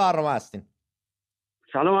خط برنامه هستین.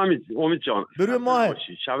 سلام امید جان. بروی ماه.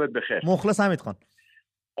 شبت بخیر. مخلص حمید خان.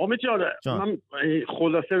 امید جان من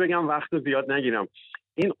خلاصه بگم وقت زیاد نگیرم.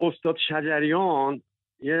 این استاد شجریان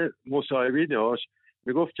یه مصاحبه داشت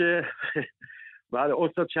میگفت که بعد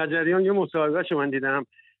استاد شجریان یه مصاحبهش من دیدم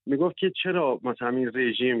میگفت که چرا مثلا این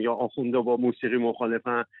رژیم یا آخوندا با موسیقی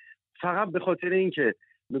مخالفن، فقط به خاطر اینکه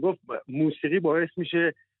میگفت موسیقی باعث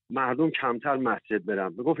میشه مردم کمتر مسجد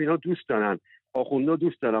برن. میگفت اینا دوست دارن، آخوندا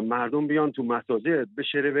دوست دارن مردم بیان تو مساجد به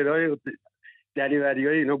شرورای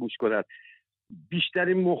دریوریای اینا گوش کنن.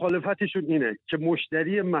 بیشترین مخالفتشون اینه که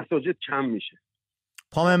مشتری مساجد کم میشه،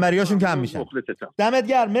 پامنبریاشون کم میشن. دمت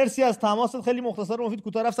گرم، مرسی از تماست. خیلی مختصر و مفید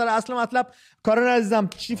کوتاه رفت سر اصل مطلب. کارن عزیزم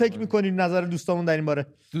چی فکر میکنین نظر دوستامون در این باره؟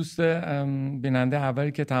 دوست بیننده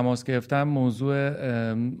اولی که تماس گرفتن موضوع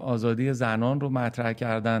آزادی زنان رو مطرح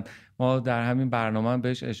کردن. ما در همین برنامه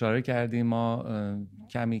بهش اشاره کردیم. ما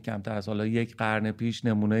کمی کمتر از حالا یک قرن پیش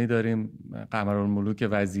نمونه‌ای داریم، قمرالملوک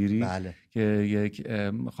وزیری بله. که یک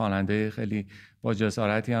خواننده خیلی با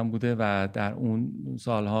جسارتی هم بوده و در اون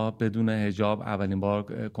سالها بدون حجاب اولین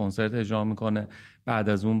بار کنسرت اجرا میکنه. بعد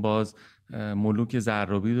از اون باز ملوک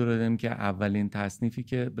زرابی رو داریم که اولین تصنیفی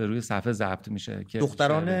که به روی صفحه ضبط میشه که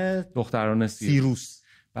دختران سیروس.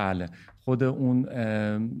 بله، خود اون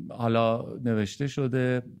حالا نوشته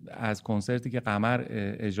شده از کنسرتی که قمر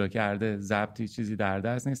اجرا کرده، ضبطی چیزی در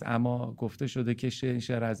دست نیست، اما گفته شده که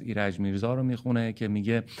شعر از ایرج میرزا رو میخونه که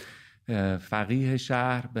میگه فقیه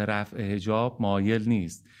شهر به رفع حجاب مایل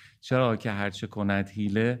نیست، چرا که هرچه کند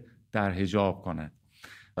حیله در حجاب کند.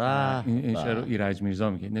 این شعر رو ایرج میرزا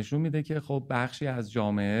میگه. نشون میده که خب بخشی از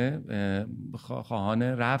جامعه خواهان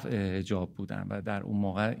رفع حجاب بودن و در اون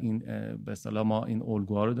موقع این به اصطلاح ما این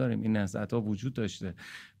الگوها رو داریم، این نهضت‌ها وجود داشته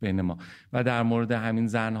بین ما. و در مورد همین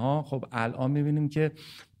زنها خب الان میبینیم که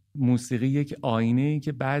موسیقی یک آینه‌ای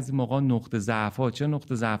که بعضی موقع نقطه ضعف‌ها، چه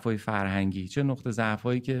نقطه ضعف‌های فرهنگی، چه نقطه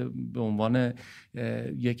ضعف‌هایی که به عنوان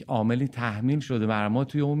یک عاملی تحمیل شده بر ما،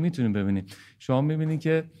 توی اون میتونیم ببینیم. شما میبینید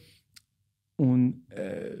که اون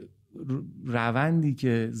روندی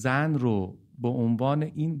که زن رو به عنوان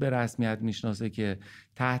این به رسمیت میشناسه که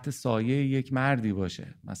تحت سایه یک مردی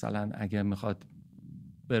باشه، مثلا اگه میخواد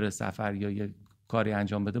بره سفر یا یک کاری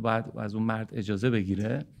انجام بده باید از اون مرد اجازه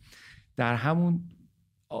بگیره.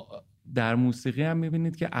 در موسیقی هم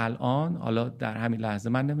میبینید که الان، حالا در همین لحظه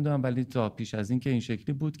من نمیدونم، ولی تا پیش از این که این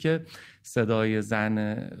شکلی بود که صدای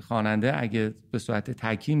زن خواننده اگه به صورت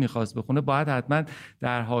تکی میخواست بخونه باید حتما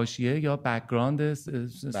در حاشیه یا بک‌گراند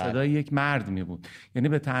صدای یک مرد میبود، یعنی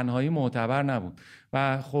به تنهایی معتبر نبود.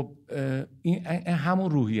 و خب این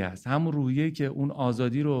همون روحیه است، همون روحیه که اون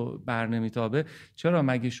آزادی رو برنمیتابه. چرا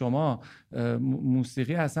مگه شما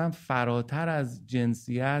موسیقی اصلا فراتر از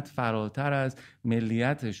جنسیت، فراتر از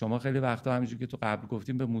ملیت، شما خیلی وقتا همینجور که تو قبل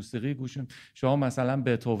گفتیم به موسیقی گوشیم، شما مثلا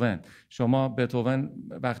بتوون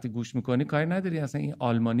وقتی گوش میکنی کاری نداری اصلا این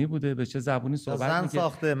آلمانی بوده، به چه زبونی صحبت میکنه،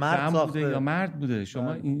 ساخته، مرد ساخته یا مرد بوده.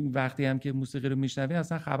 شما این وقتی هم که موسیقی رو میشنوی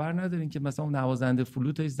اصلا خبر ندارین که مثلا نوازنده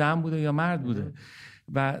فلوتش زن بوده یا مرد بوده.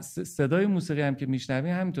 و صدای موسیقی هم که میشنوی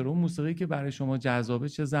همینطور، اون موسیقی که برای شما جذابه،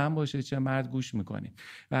 چه زن باشه چه مرد گوش میکنی.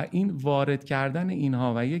 و این وارد کردن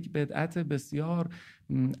اینها و یک بدعت بسیار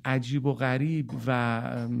عجیب و غریب و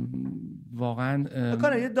واقعا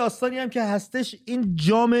یه داستانی هم که هستش، این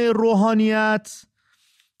جامعه روحانیت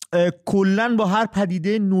کلن با هر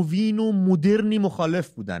پدیده نوین و مدرنی مخالف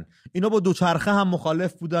بودن. اینا با دوچرخه هم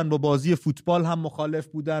مخالف بودن، با بازی فوتبال هم مخالف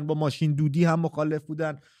بودن، با ماشین دودی هم مخالف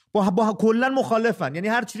بودن، با کلن مخالفن، یعنی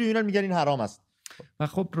هر چی رو اینا میگن این حرام است. و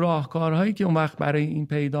خب راهکارهایی که اون وقت برای این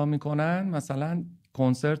پیدا میکنن، مثلا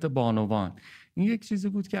کنسرت بانوان، این یک چیزی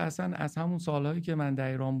بود که اصلا از همون سالهایی که من در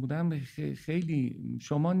ایران بودم خیلی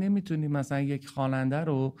شما نمیتونی مثلا یک خواننده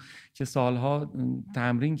رو که سالها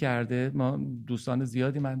تمرین کرده، ما دوستان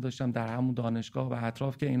زیادی من داشتم در همون دانشگاه و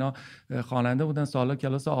اطراف که اینا خواننده بودن، سالها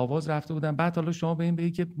کلاس آواز رفته بودن، بعد حالا شما به این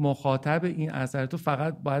بگی که مخاطب این اثر تو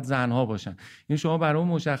فقط باید زنها باشن. این شما برای اون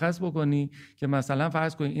مشخص بکنی که مثلا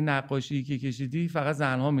فرض کنید این نقاشی که کشیدی فقط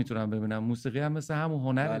زنها میتونن ببینن. موسیقی هم مثل همون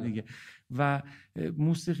هنر دیگه. و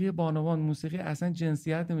موسیقی بانوان، موسیقی اصلا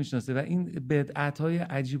جنسیت نمیشناسه و این بدعت‌های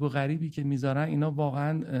عجیب و غریبی که میذارن اینا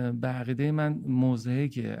واقعا به عقیده من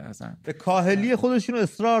مضحکه. اصلا به کاهلی خودشون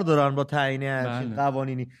اصرار دارن با تعیین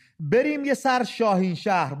قوانینی. بریم یه سر شاهین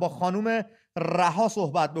شهر با خانم رها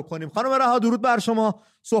صحبت بکنیم. خانم رها درود بر شما،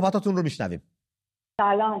 صحبتاتون رو میشنویم.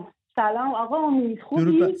 سلام آقا امید،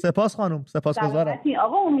 خوبی؟ سپاس خانم، سپاسگزارم.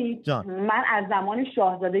 آقا امید جان. من از زمان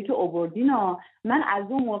شاهزاده که آوردینا، من از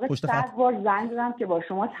اون موقع 100 بار زنگ زدم که با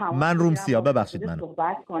شما تماس من رومسیا، ببخشید منو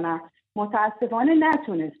صحبت کنم، متاسفانه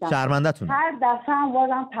نتونستم. شرمنده‌تونم. هر دفعه هم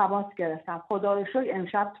بازم تماس گرفتم، خدا رو شکر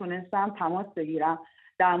امشب تونستم تماس بگیرم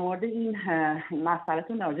در مورد این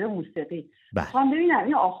مسئله‌تون راجع به موسیقی. میخوام ببینم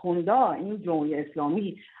این آخوندا، این جمهوری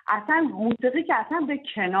اسلامی، اصلا موسیقی که اصلا به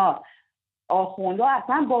کنار، آخوندا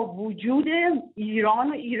اصلا با وجود ایران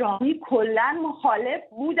و ایرانی کلا مخالف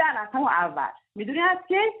بودن از همون اول. میدونی هست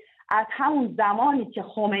که از همون زمانی که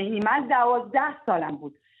خمینی، من 12 سالم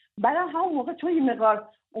بود، بعدم همون موقع چون این مقدار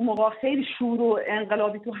اون موقع خیلی شور و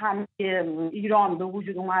انقلابی تو همه ایران به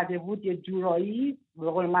وجود اومده بود، یه جورایی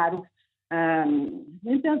به قول معروف،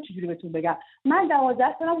 نمیدونم چجوری بهتون بگم، من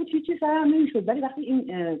 12 سالم بود، چیزی سرم نمیشد، ولی وقتی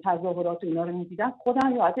این تظاهرات و اینا رو میدیدم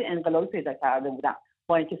خودم یه حالت انقلابی پیدا کرده بودم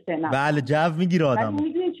با اینکه سنم. بله جو میگیره آدم. ولی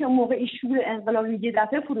میدونید چه موقع این شور انقلابی یه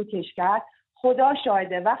دفعه فروکش کرد، خدا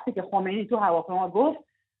شاهده وقتی که خمینی تو هواپیما گفت،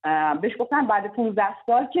 بهش گفتن بعد 15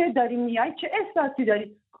 سال که داری میای چه احساسی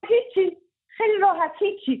داری؟ هیچی، خیلی راحت،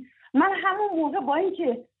 هیچی. من همون موقع با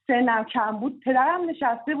اینکه سنم کم بود، پدرم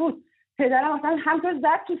نشسته بود، پدرم مثلا همطور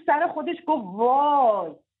زد تو سر خودش، گفت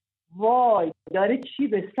وای وای داره چی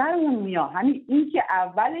به سرمون میاد، همین این که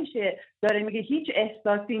اولشه داره میگه هیچ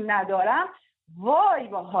احساسی ندارم، وای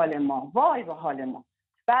با حال ما، وای با حال ما.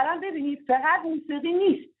 بعدم ببینید فقط موسیقی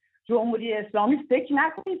نیست، جمهوری اسلامی فکر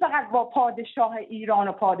نکنید فقط با پادشاه ایران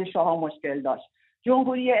و پادشاه ها مشکل داشت.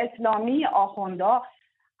 جمهوری اسلامی آخوندا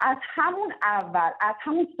از همون اول، از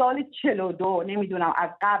همون سال 42، نمیدونم از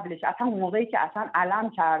قبلش، از همون موقعی که اصلا علم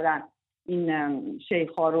کردن این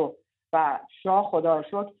شیخ‌ها رو و شاه، خدا رو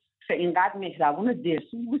شکر اینقدر مهربون و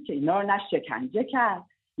دلسوز بود که اینا رو نه شکنجه کرد،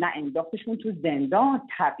 نه انداختشون تو زندان،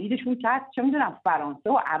 تبعیدشون کرد چه میدونم فرانسه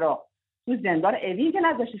و عراق، تو زندان اوین که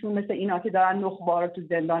نذاشتشون مثل اینا که دارن نخبه رو تو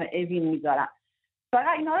زندان اوین میذارن،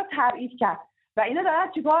 فقط اینا رو تبعید کرد. و اینا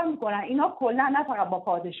دارن چیکار میکنن؟ اینا کلا نه فقط با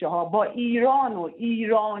پادشاه ها، با ایران و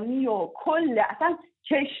ایرانی و کل اصلا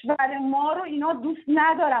کشور ما رو اینا دوست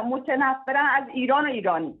ندارن، متنفرن از ایران و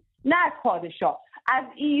ایرانی، نه از پادشاه، از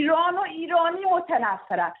ایران و ایرانی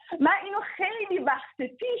متنفرن. من اینو خیلی وقت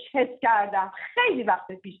پیش حس کردم، خیلی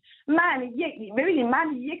وقت پیش. ببینید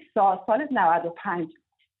من یک سال 95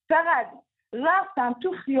 فقط رفتم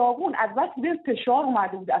تو خیابون، از وقتی به فشار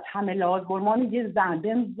اومده بود از همه لحاظ، برمان یه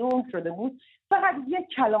زنده ظلم شده بود، فقط یک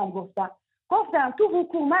کلام گفتم تو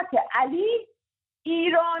حکومت علی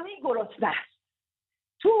ایرانی گرسنه است،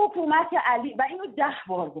 تو حکومت علی، و اینو 10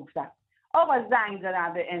 بار گفتم. آقا زنگ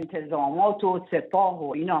زدن به انتظامات و سپاه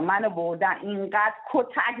و اینا، منو بردن اینقدر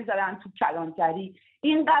کتک زدن تو کلانتری،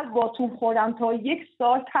 اینقدر باتون خوردم تا 1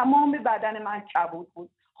 سال تمام بدن من کبود بود.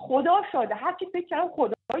 خدا شاده هرچی فکر کردم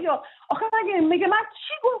خدایا آخه میگه من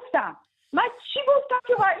چی گفتم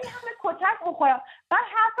که باید این همه کتک بخورم؟ من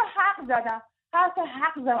حرف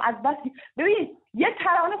حق زدم از بس. ببین یه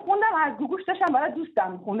ترانه خوندم از گوگوش، داشتم برای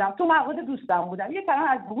دوستم میخوندم، تو مغازه دوستم بودم، یه ترانه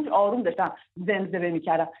از گوگوش آروم داشتم زمزمه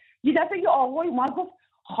میکردم، یه دفعه یه آقای اومد گفت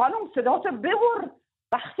خانم صداتو ببر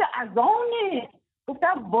وقت اذانه.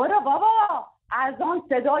 گفتم برو بابا، اذان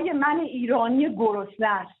صدای من ایرانی گرسنه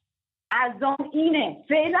است، اذان اینه،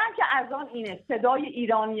 فعلا که اذان اینه، صدای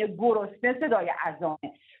ایرانی گرسنه صدای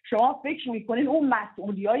اذانه. شما فکر میکنین اون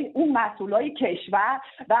مسئولای کشور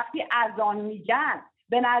وقتی اذان میگن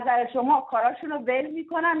به نظر شما کاراشون رو ول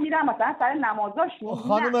میکنن میرن مثلا سر نمازاشون؟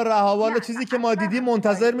 خانم رهاوالا چیزی که ما دیدیم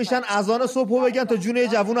منتظر میشن اذان صبحو بگن تا جون یه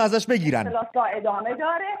جوون رو ازش بگیرن. کلاسا ادامه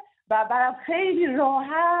داره و بعد خیلی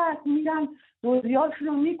راحت میرن دوزیاشون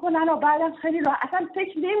رو میکنن و بعدم خیلی راحت اصلا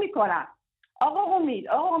فکر نمیکنن. آقا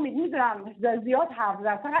امید میدونم زیاد حرف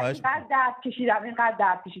زدم، فقط اینقدر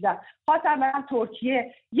درد کشیدم خواستم برم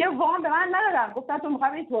ترکیه، یه وام به من ندادن، گفتن تو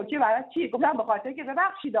میخوای بری ترکیه برای چی؟ گفتم به خاطر که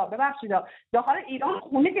ببخشیدا داخل ایران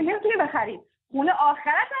خونه که نمیتونی بخری، خونه آخرت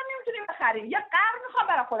هم نمیتونی بخری، یه قرض میخوام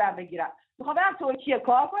برای خودم بگیرم، میخوام برم ترکیه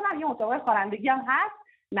کار کنم، یه مسابقه خوانندگی هم هست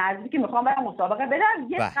نزدیک، میخوام برم مسابقه بدم،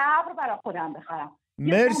 یه قبر برای خودم بخرم.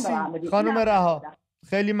 مرسی خانم رها،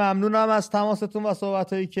 خیلی ممنونم از تماستون و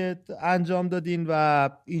صحبتایی که انجام دادین و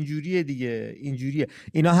اینجوریه دیگه، اینجوریه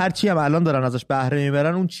اینا هرچی هم الان دارن ازش بهره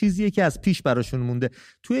میبرن اون چیزیه که از پیش براشون مونده.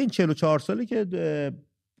 توی این 44 سالی که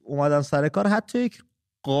اومدن سر کار حتی یک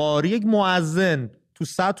قاری، یک مؤذن تو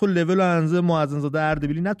سطح و لول و انزه مؤذن زاده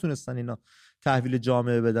اردبیلی نتونستن اینا تحویل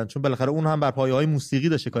جامعه بدن، چون بالاخره اون هم بر پایه‌های موسیقی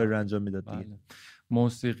داشته کاری رو انجام میداد دیگه.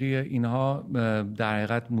 موسیقی اینها در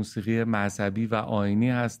حقیقت موسیقی مذهبی و آیینی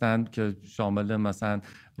هستند که شامل مثلا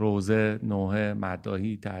روزه، نوحه،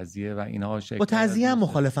 مداحی، تعزیه و اینها شکل. با تعزیه هم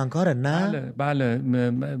مخالفن کارن نه؟ بله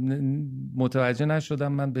متوجه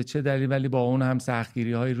نشدم من به چه دلیل، ولی با اون هم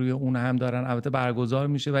سختگیری های روی اون هم دارن، البته برگزار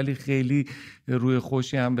میشه ولی خیلی روی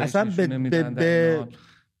خوشی هم بهش نمیدن.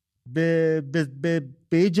 به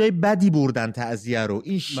به یه جای بدی بردن تعزیه رو.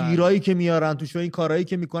 این شیرایی که میارن توش و این کارهایی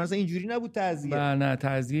که میکنن اصلا اینجوری نبود تعزیه. نه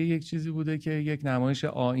تعزیه یک چیزی بوده که یک نمایش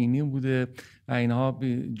آیینی بوده و اینها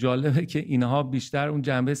جالبه که اینها بیشتر اون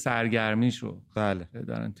جنبه سرگرمیش رو بله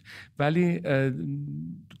دارن. ولی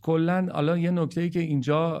کلا حالا یه نکته‌ای که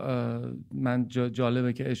اینجا من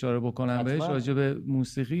جالبه که اشاره بکنم بهش راجع به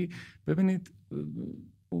موسیقی. ببینید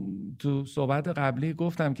تو صحبت قبلی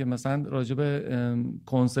گفتم که مثلا راجع به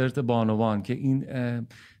کنسرت بانوان که این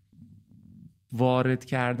وارد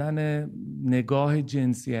کردن نگاه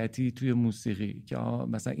جنسیتی توی موسیقی که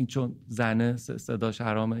مثلا این چون زنه صداش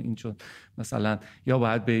حرامه، این چون مثلا یا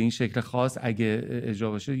باید به این شکل خاص اگه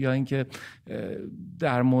اجرا باشه، یا اینکه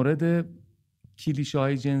در مورد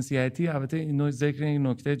کلیشه‌های جنسیتی. البته اینو ذکر این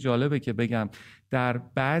نکته جالبه که بگم در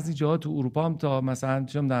بعضی جاها تو اروپا هم تا مثلا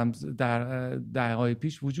در دهه‌های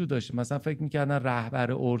پیش وجود داشت. مثلا فکر می‌کردن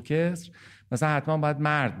رهبر ارکستر مثلا حتما باید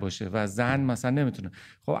مرد باشه و زن مثلا نمیتونه.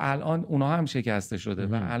 خب الان اونها هم شکسته شده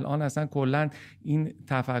و الان اصلا کلا این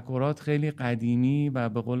تفکرات خیلی قدیمی و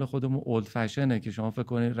به قول خودمون اولد فشنه که شما فکر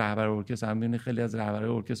کنید رهبر ارکستر هم ببینید خیلی از رهبرای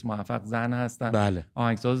ارکستر موفق زن هستن. بله.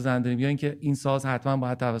 آهنگساز زن داریم، یا اینکه این ساز حتما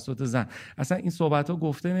باید توسط زن. اصلا این صحبت‌ها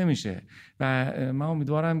گفته نمیشه و من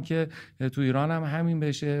امیدوارم که تو ایران هم همین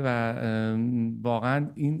بشه و واقعا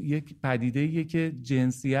این یک پدیده‌ایه که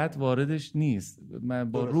جنسیت واردش نیست.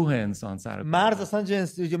 من با روح انسان سر مرز اصلا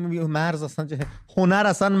جنسی مرز اصلا هنر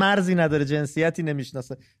اصلا مرزی نداره، جنسیتی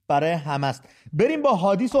نمیشناسه، برای همه است. بریم با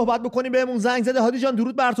هادی صحبت بکنیم. بهمون زنگ زده. هادی جان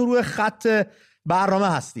درود بر تو، روی خط برنامه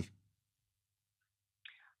هستی.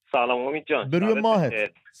 سلام امید جان. به روی ماهت.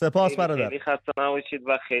 سپاس برادر. خیلی خسته نباشید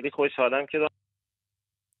و خیلی خوشحالم که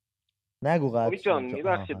نگو قطع. امید جان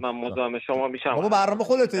میبخشید من مزاحم شما میشم. بابا برنامه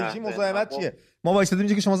خودته، چی مزاحمت چیه؟ ما وایسادیم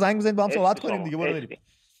که شما زنگ بزنید با هم صحبت کنیم دیگه. برو بریم.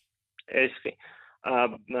 عشقی.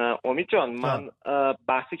 امید جان من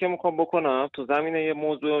بحثی که میخوام بکنم تو زمینه یه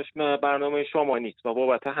موضوع برنامه شما نیست و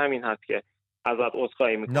بابت همین هست که ازت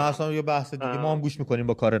عذرخواهی میکنم. نه اصلا یه بحث دیگه ما هم گوش میکنیم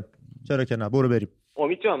با کارن. چرا که نه، برو بریم.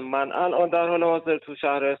 امید جان من الان در حال حاضر تو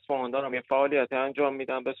شهر اصفهان دارم یه فعالیتی انجام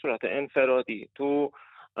میدم به صورت انفرادی. تو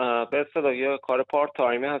به اصطلاح یه کار پارت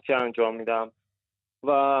تایمی هست که انجام میدم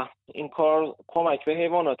و این کار کمک به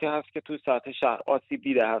حیواناتی هست که تو سطح شهر آسیب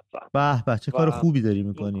دیده هستن. به چه کار خوبی داری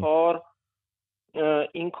میکنی.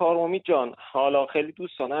 این کار امید جان حالا خیلی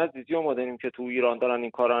دوستان عزیزی ما داریم که تو ایران دارن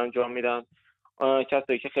این کار رو انجام میدن،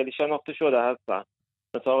 کسایی که خیلی شناخته شده هستن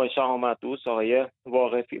مثل آقای شهامت دوست، آقای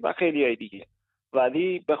واقفی و خیلی های دیگه،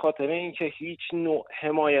 ولی به خاطر اینکه هیچ نوع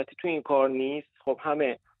حمایتی تو این کار نیست خب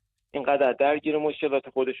همه اینقدر درگیر مشکلات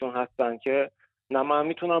خودشون هستن که نه من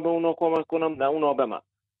میتونم به اونا کمک کنم نه اونا به من.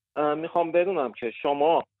 میخوام بدونم که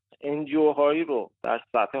شما NGO هایی رو در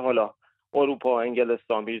سطح حالا اروپا،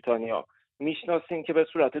 انگلستان، بریتانیا میشناسین که به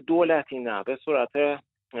صورت دولتی نه به صورت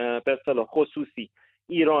به اصطلاح خصوصی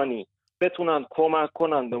ایرانی بتونن کمک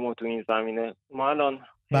کنن به ما تو این زمینه؟ ما الان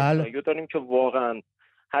بله داریم که واقعا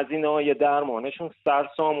هزینه‌های درمانشون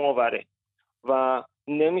سرسام آوره و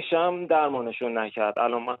نمیشم درمانشون نکرد.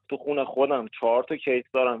 الان من تو خونه خودم 4 تا کیس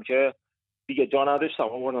دارم که دیگه جا نداشتم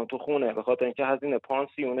آوردم تو خونه به خاطر اینکه هزینه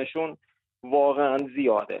پانسیونشون واقعا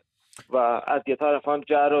زیاده و از یه طرف هم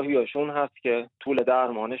جراحیاشون هست که طول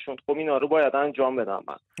درمانشون. خب اینا رو باید انجام بدم.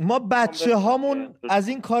 ما بچه هامون از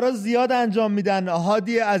این کارا زیاد انجام میدن.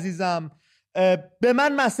 هادی عزیزم به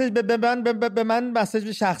من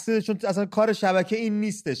مسیج شخصی، چون اصلا کار شبکه این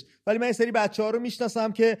نیستش، ولی من یه سری بچه‌ها رو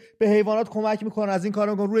میشناسم که به حیوانات کمک میکنن، از این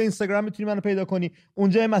کارا میکنن. روی اینستاگرام میتونی منو پیدا کنی،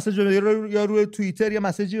 اونجا یه مسیج یا روی توییتر یا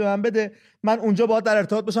مسیجی به من بده، من اونجا باهات در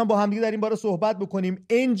ارتباط باشم، با هم دیگه در این باره صحبت بکنیم.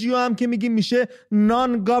 NGO هم که میگیم میشه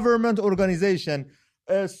non government organization،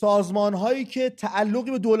 سازمان هایی که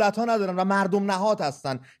تعلقی به دولت ها ندارن و مردم نهاد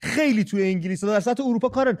هستن. خیلی توی انگلیس در سطح اروپا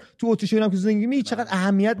کارن، تو اتریش اینا که زندگی می چقدر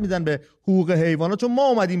اهمیت میدن به حقوق حیوانات، چون ما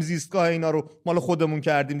اومدیم زیستگاه اینا رو مال خودمون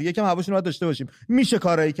کردیم دیگه، یکم هواشون رو داشته باشیم. میشه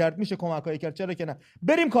کارایی کرد، میشه کمکایی کرد، چرا که نه.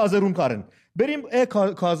 بریم کازرون کارن، بریم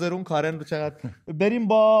کازرون کارن رو چقدر بریم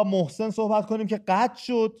با محسن صحبت کنیم که قطع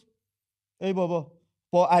شد. ای بابا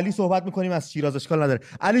با علی صحبت میکنیم از شیراز، اشکال نداره.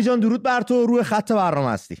 علی جان درود بر تو، روی خط برنامه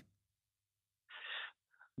هستی.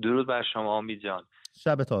 درود بر شما امید جان.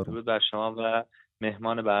 شب تارو. درود بر شما و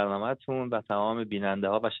مهمان برنامه‌تون و تمام بیننده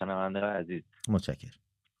ها و شنونده ها عزیز. متشکرم.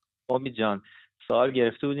 امید جان سوال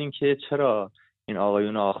گرفته بودیم که چرا این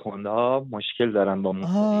آقایون آخوندها مشکل دارن با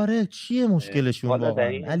موسیقی. آره چیه مشکلشون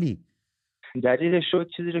واقعا علی؟ دلیلش رو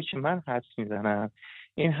چیزی رو که من حدس میزنم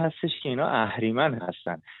این هستش که اینا اهریمن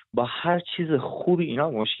هستن، با هر چیز خوبی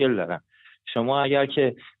اینا مشکل دارن. شما اگر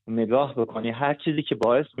که نگاه بکنی هر چیزی که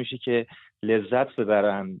باعث میشه که لذت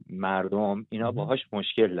ببرن مردم اینا باهاش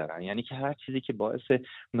مشکل دارن، یعنی که هر چیزی که باعث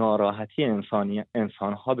ناراحتی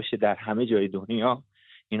انسانها بشه در همه جای دنیا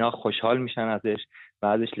اینا خوشحال میشن ازش و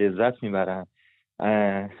ازش لذت میبرن.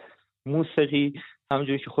 موسیقی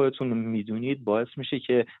همونجوری که خودتون میدونید باعث میشه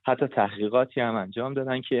که حتی تحقیقاتی هم انجام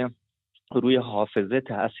دادن که روی حافظه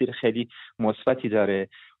تأثیر خیلی مثبتی داره.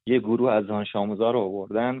 یه گروه از دانش آموزا رو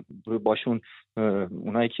آوردن باشون،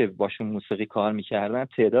 اونایی که باشون موسیقی کار میکردن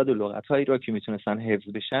تعداد لغت‌هایی رو که میتونستن حفظ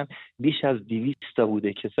بشن بیش از 200 تا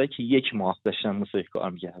بوده. کسایی که 1 ماه داشتن موسیقی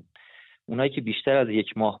کار میکردن، اونایی که بیشتر از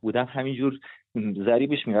 1 ماه بودن همینجور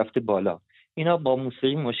ضریبش میرفته بالا. اینا با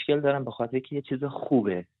موسیقی مشکل دارن به خاطر که یه چیز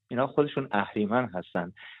خوبه، اینا خودشون اهریمن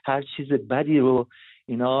هستن، هر چیز بدی رو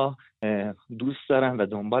اینا دوست دارن و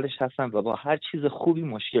دنبالش هستن و با هر چیز خوبی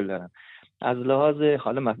مشکل دارن. از لحاظ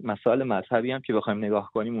حالا مسائل مذهبی هم که بخوایم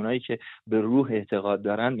نگاه کنیم، اونایی که به روح اعتقاد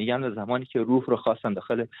دارن میگن به زمانی که روح رو خواستن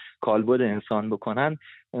داخل کالبد انسان بکنن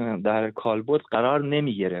در کالبد قرار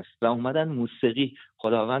نمی گرفت و اومدن موسیقی،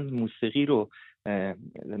 خداوند موسیقی رو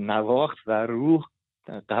نواخت و روح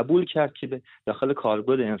قبول کرد که به داخل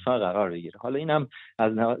کالبد انسان قرار بگیره. حالا اینم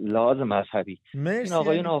از لحاظ مذهبی. این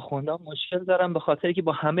آقایون آخوندان مشکل دارن به خاطر که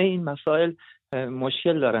با همه این مسائل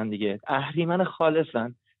مشکل دارن دیگه، اهریمن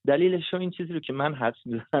خالصن. دلیلش این چیزی رو که من حدس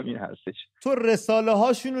می‌زنم این هستش. تو رساله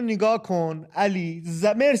هاشون رو نگاه کن علی،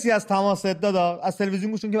 مرسی از تماست دادا، از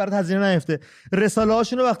تلویزیون گوشون که برات هزینه نیفته. رساله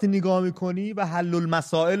هاشون رو وقتی نگاه میکنی و حل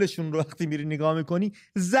المسائلشون رو وقتی میری نگاه میکنی،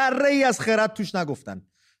 ذره ای از خرد توش نگفتن.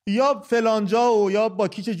 یا فلانجا و یا با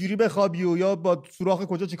کی چه جوری بخوابی و یا با سوراخ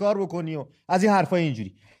کجا چیکار بکنی و از این حرفای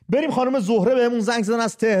اینجوری. بریم خانم زهره بهمون زنگ زدن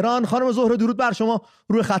از تهران. خانم زهره درود بر شما،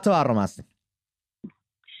 روی خط برنامه هستیم.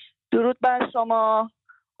 درود بر شما.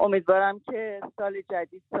 امیدوارم که سال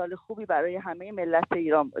جدید سال خوبی برای همه ملت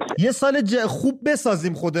ایران باشه. یه سال خوب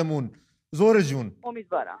بسازیم خودمون زهره جون.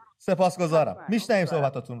 امیدوارم. سپاسگزارم. میشنویم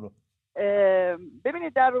صحبتاتون رو.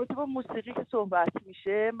 ببینید در رابطه با موسیقی که صحبت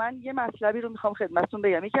میشه، من یه مطلبی رو میخوام خدمتتون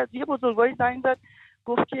بگم. یکی از یه بزرگواری زنگ زد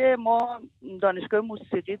گفت که ما دانشگاه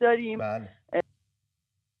موسیقی داریم. بله.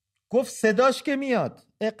 گفت صداش که میاد.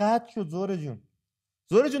 قطع شد زهره جون.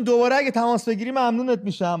 زهره جون دوباره اگه تماس بگیری ممنونت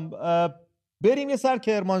میشم. بریم یه سر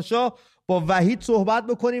کرمانشاه با وحید صحبت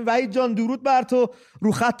بکنیم. وحید جان درود بر تو،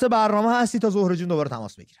 رو خط برنامه هستی تا زهره جون دوباره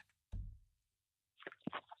تماس بگیرن.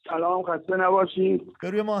 سلام، خسته نباشید.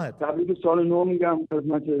 بروی ماهت. تبریک سال نو میگم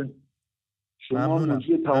خدمت شما،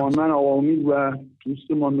 مجید توانمند، آقا امید و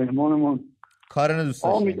دوستمان مهمانمان کارن دوست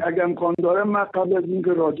داشتم. امید اگه امکان داره من قبل از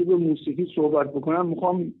اینکه راجع به موسیقی صحبت بکنم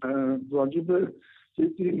میخوام راجع به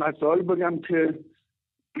یه سری مسائل بگم که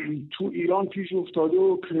تو ایران پیش افتاده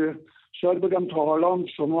و که شاید بگم تا حالا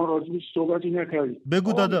شما راجعش صحبتی نکردید.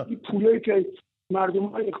 بگو دادا. این پولی که مردم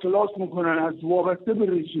ها اختلاس میکنن از وابسته به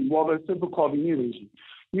رژیم، وابسته به کابینه رژیم،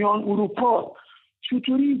 میان اروپا،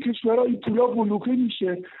 چطوری این کشورها این پولا بلوکه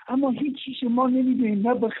میشه اما هیچ چیز ما نمیدیم،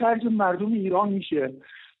 نه به خرج مردم ایران میشه،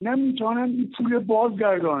 نه میتونن این پول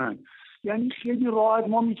بازگردانن. یعنی خیلی راحت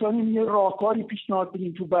ما میتونیم یه راهکاری پیشنهاد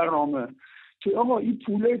بدیم تو برنامه که آقا این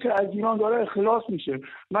پوله که از ایران داره اخلاص میشه.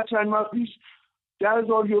 من چند وقت پیش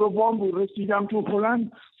 10,000 یورو وام بود، رسیدم تو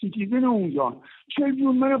هلند، سیتیزن اونجا 40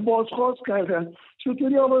 جون من بازخواست کردن.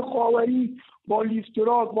 چطوری آقای خاوری با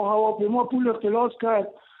لیفتراک با هواپیما پول اخلاص کرد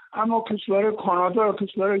اما کشور کانادا یا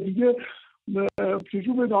کشور دیگه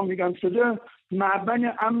چجور بدام میگم شده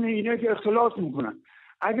معبن امن اینه که اخلاص میکنن.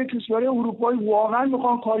 اگه کشور اروپایی واقعا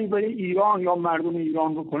میخوان کاری برای ایران یا مردم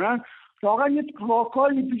ایران بکنن، واقعا یه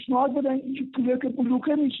راهکاری پیشنهاد بدن این پوله که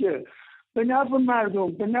بلوکه میشه به نفع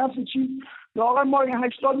مردم، به نفع چی؟ واقعا ما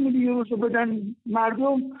 80 میلیون رو بدن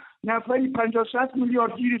مردم، نفری 50-60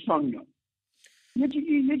 میلیارد گیرشان میاد.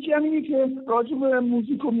 یکی همینی که راجع به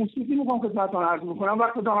موزیک و موسیقی میخوام خدمتتون عرض میکنم.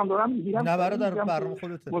 وقت دارم میگیرم. نه برادر برنامه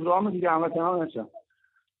خودته. مزاحم دیگه هموطنان نشم.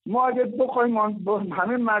 ما اگه بخوایم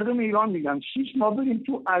همه مردم ایران میگن 6 ماه بریم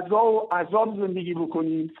تو عذاب زندگی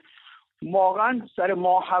بکنیم، واقعا سر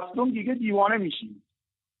ماه هفتم دیگه دیوانه میشیم.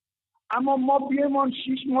 اما ما بیایم 6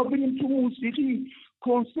 ماه بریم تو موسیقی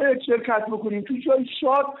کنسرت شرکت بکنیم، تو جای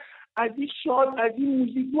شاد از این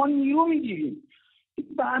موزیک ما نیرو میگیریم.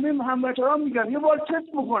 به همه هموطنان میگن یه بار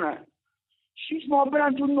تست بکنن، 6 ماه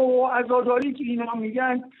برن تو نوع عزاداری که اینا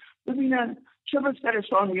میگن ببینن چه به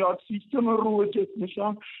سرشان میاد، سیستم روح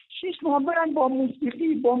جسمشان. 6 ماه برن با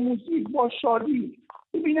موسیقی، با موزیک، با شادی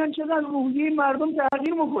ببینن چقدر روحیه مردم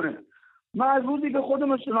تغییر میکنه. من از روزی که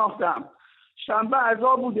خودم شناختم شنبه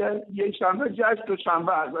عزا بوده، یک شنبه جشن و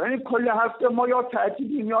شنبه عزا، یعنی کل هفته ما یا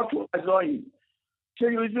تعطیلیم یا تو عزاییم،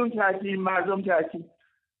 تلویزیون تعطیل، مردم تعطیل.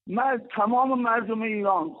 من از تمام مردم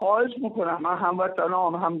ایران خواهش میکنم، من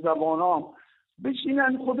هموطنام همزبانام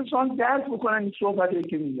بشینن خودشان درک بکنن این صحبتی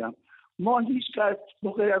که میگم. ما هیچ کس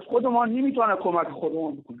بغیر از خودمان نمیتونه کمک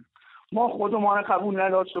خودمان بکنه. ما خودمان قبول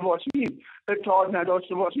نداشته باشیم، اتحاد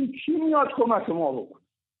نداشته باشیم، کی میاد کمک ما بکنه؟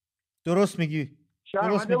 درست میگی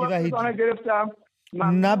وحید. گرفتم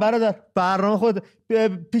نه برادر، برنامه خود.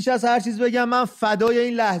 پیش از هر چیز بگم من فدای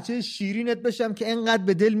این لهجه شیرینت بشم که انقدر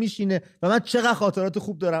به دل میشینه و من چقدر خاطرات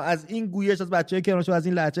خوب دارم از این گویش، از بچهای کنارشو، از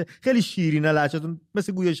این لهجه. خیلی شیرینه لهجهتون،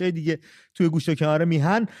 مثل گویشای دیگه توی گوش و کنار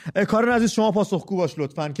میهن. کارن عزیز شما پاسخگو باش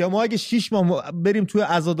لطفاً که ما اگه 6 ماه بریم توی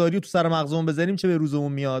عزاداری و تو سر مغزمون بزنیم چه به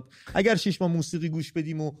روزمون میاد؟ اگر 6 ماه موسیقی گوش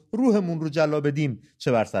بدیم و روحمون رو جلا بدیم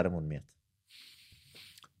چه بر سرمون میاد؟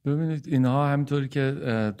 ببینید اینها همینطوری که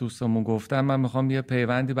دوستمون گفتن، من میخوام یه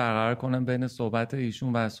پیوندی برقرار کنم بین صحبت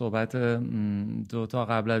ایشون و صحبت دوتا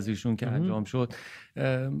قبل از ایشون که انجام شد.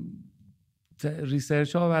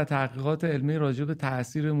 ریسرچ ها و تحقیقات علمی راجع به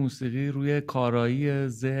تاثیر موسیقی روی کارایی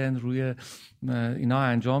ذهن، روی اینا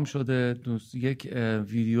انجام شده. یک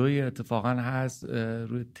ویدیوی اتفاقا هست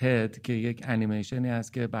روی تد که یک انیمیشنی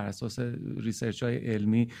هست که بر اساس ریسرچ های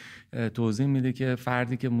علمی توضیح میده که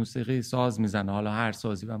فردی که موسیقی ساز میزنه، حالا هر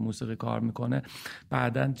سازی و موسیقی کار میکنه،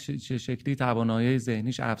 بعداً چه شکلی توانایی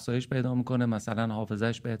ذهنیش افزایش پیدا میکنه، مثلا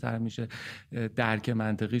حافظش بهتر میشه، درک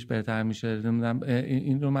منطقیش بهتر میشه.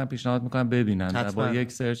 این رو من پیشنهاد میکنم ببینن با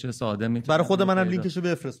یک سرچ ساده میتونن. برای خود منم لینکشو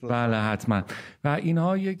بفرست. بله حتما. و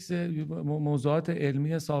اینها یک موضوعات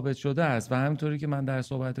علمی ثابت شده است و همونطوری که من در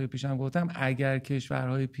صحبت‌های پیشم گفتم، اگر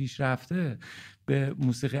کشورهای پیشرفته به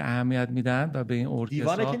موسیقی اهمیت میدن و به این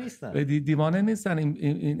ارکسترها دیوانه نیستن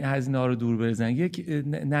این هزینه‌ها رو دور بریزن، یک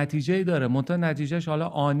نتیجه‌ای داره. منتها نتیجهش حالا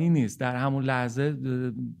آنی نیست، در همون لحظه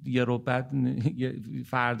یه رو بعد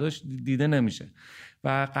فرداش دیده نمیشه.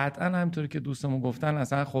 و قطعا همونطوری که دوستمون گفتن،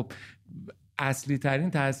 اصلا خب اصلی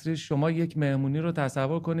ترین تاثیر شما یک مهمونی رو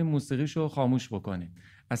تصور کنید موسیقیشو خاموش بکنید،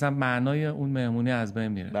 اصلا معنای اون مهمونی از بین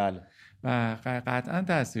میره. بله. و قطعا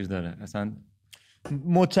تاثیر داره. اصلا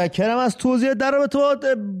متشکرم از توضیح در رابطه با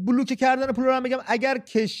بلوک کردن پول. رو هم بگم اگر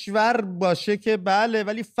کشور باشه که بله،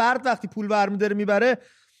 ولی فرد وقتی پول برمی‌داره میبره،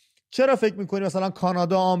 چرا فکر میکنی مثلا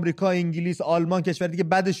کانادا، آمریکا، انگلیس، آلمان، کشور دیگه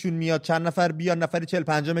بعدشون میاد چند نفر بیان، نفری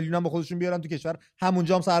 40-50 میلیون هم با خودشون بیارن تو کشور،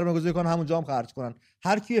 همونجا هم سرمایه‌گذاری کنن، همونجا هم خرج کنن.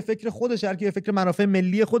 هر کی فکر خودش، هر کی فکر منافع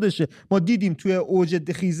ملی خودشه. ما دیدیم توی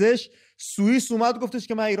اوج خیزش سوئیس اومد گفتش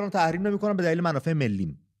که من ایران تحریم نمیکنم به دلیل منافع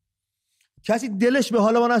ملیم. کسی دلش به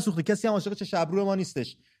حال ما نسوخته، کسی هم عاشق چه شبرو ما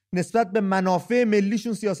نیستش. نسبت به منافع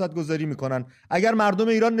ملیشون سیاست گذاری میکنن. اگر مردم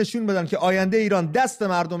ایران نشون بدن که آینده ایران دست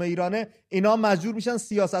مردم ایرانه، اینا مجبور میشن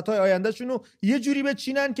سیاست‌های آیندهشون رو یه جوری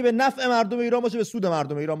بچینن که به نفع مردم ایران باشه، به سود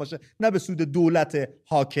مردم ایران باشه، نه به سود دولت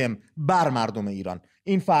حاکم بر مردم ایران.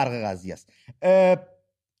 این فرق قضیه است.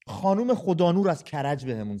 خانم خدانور از کرج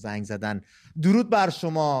بهمون زنگ زدن. درود بر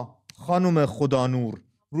شما خانم خدانور،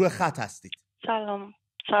 روی خط هستید.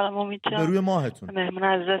 سلام امید جان. به روی ماهتون. مهمان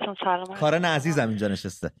عزیزتون سلام. کارن عزیزم اینجا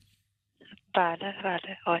نشسته. بله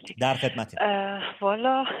عالی. در خدمتیم.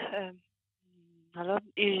 والا حالا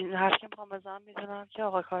این حرفی که میخوام بزنم، میدونم که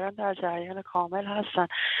آقای کارن در جریان کامل هستن.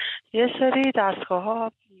 یه سری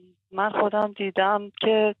دستگاه‌ها من خودم دیدم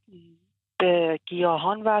که به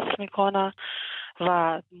گیاهان وصل میکنن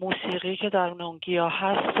و موسیقی که درون اون گیاه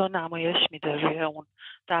هست و نمایش میده روی اون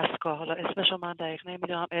دستگاه. حالا اسمشو من دقیق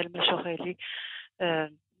نمیدونم، علمشو خیلی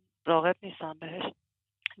راغب نیستم بهش.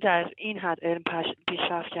 در این حد علم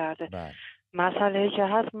پیشرفت کرده. مسئله‌ای که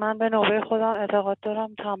هست، من به نوبه خودم اعتقاد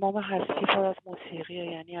دارم تمام هستی پر از موسیقیه،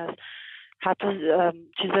 یعنی از حتی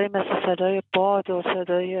چیزایی مثل صدای باد و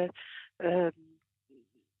صدای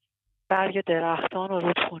برگ درختان و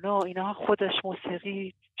رودخونه و اینا خودش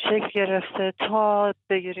موسیقی شکل گرفته، تا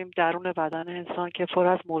بگیریم درون بدن انسان که پر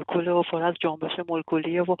از مولکوله و پر از جنبش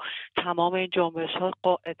مولکولیه و تمام این جنبش ها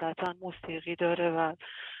قاعدتا موسیقی داره و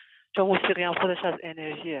چون موسیقی هم خودش از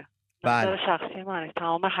انرژیه. نظر شخصی منه،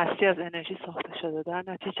 تمام هستی از انرژی ساخته شده. در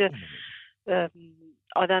نتیجه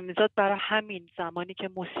آدمیزاد برای همین زمانی که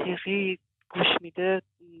موسیقی گوش میده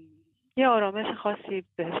یه آرامش خاصی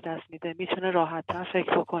بهش دست میده، میتونه راحت‌تر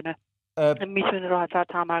فکر بکنه، میتونه راحت‌تر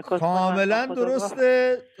تمرکز کنه. کاملا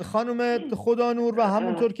درسته خانم خدانور. و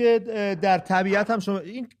همونطور که در طبیعت هم شما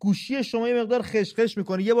این گوشی شما یه مقدار خشخش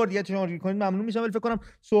میکنه، یه بار دیگه شما کنید ممنون میشم. ولی فکر کنم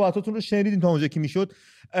صحبتاتون رو شنیدین تا اونجا که میشد،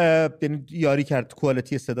 یعنی یاری کرد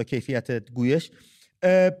کوالیتی صدا، کیفیت گویش.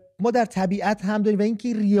 ما در طبیعت هم داریم و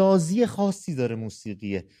اینکه ریاضی خاصی داره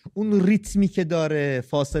موسیقیه، اون ریتمی که داره،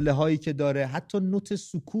 فاصله هایی که داره، حتی نوت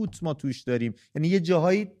سکوت ما توش داریم. یعنی یه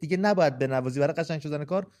جاهایی دیگه نباید بنوازی، برای قشنگ شدن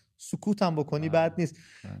کار سکوت هم بکنی بد نیست.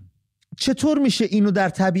 چطور میشه اینو در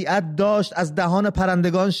طبیعت داشت؟ از دهان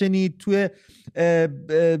پرندگان شنید، توی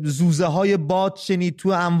زوزه های باد شنید،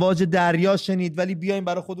 توی امواج دریا شنید، ولی بیایم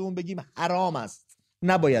برای خودمون بگیم حرام است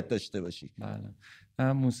نباید داشته باشی. بله،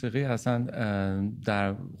 موسیقی اصلا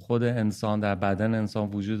در خود انسان، در بدن انسان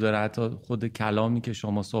وجود داره. حتی خود کلامی که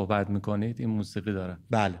شما صحبت میکنید این موسیقی داره.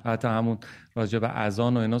 بله. حتی همون راجع به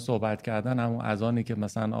اذان و اینا صحبت کردن، همون اذانی که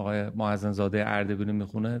مثلا آقای مؤذنزاده اردبیلی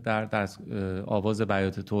میخونه در آواز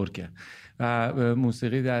بیات ترکه و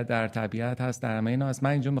موسیقی در طبیعت هست، در همه اینا هست. من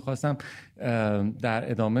اینجا میخواستم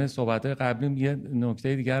در ادامه صحبت‌های قبلیم یه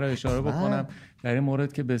نکته دیگر رو اشاره بکنم در این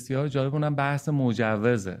مورد که بسیار جالب اونم بحث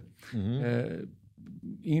مجوزه.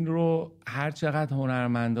 این رو هر چقدر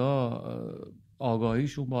هنرمندا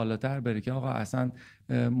آگاهیشون بالاتر بره که آقا اصلا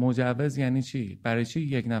مجوز یعنی چی؟ برای چی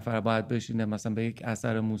یک نفر باید بشینه مثلا به یک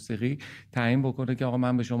اثر موسیقی تعیین بکنه که آقا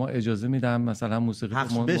من به شما اجازه میدم مثلا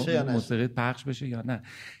موسیقی پخش بشه یا نه؟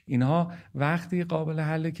 اینها وقتی قابل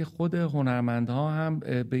حله که خود هنرمندها هم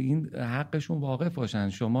به این حقشون واقف باشن.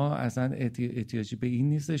 شما اصلا احتیاجی به این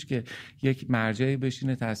نیستش که یک مرجعی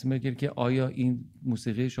بشینه تصمیم بگیره که آیا این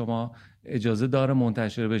موسیقی شما اجازه داره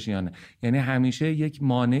منتشر بشه یا نه. یعنی همیشه یک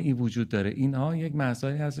مانعی وجود داره. اینها یک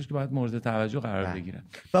مسائلی هستش که باید مورد توجه قرار بگیره.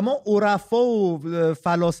 و ما عرفا و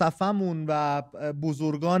فلاسفه‌مون و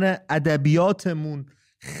بزرگان ادبیاتمون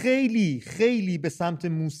خیلی خیلی به سمت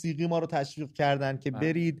موسیقی ما رو تشویق کردن که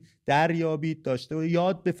برید دریابید، داشته و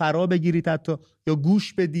یاد به فرا بگیرید، حتی یا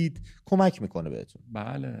گوش بدید، کمک میکنه بهتون.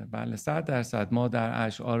 بله 100%. ما در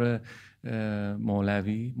اشعار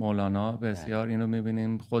مولوی، مولانا بسیار اینو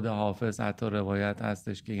میبینیم. خود حافظ حتی روایت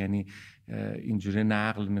هستش که یعنی اینجوری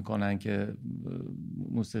نقل میکنن که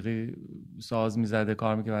موسیقی ساز میزده،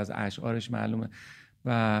 کار میکنه و از اشعارش معلومه.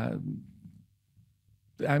 و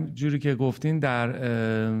جوری که گفتین در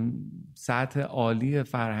سطح عالی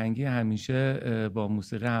فرهنگی همیشه با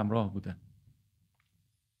موسیقی همراه بوده.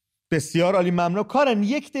 بسیار عالی، ممنون. کارن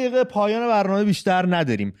 1 دقیقه پایان برنامه بیشتر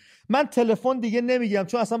نداریم. من تلفن دیگه نمیگم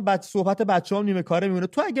چون اصلا صحبت بچه‌ام نیمه کاره میمونه.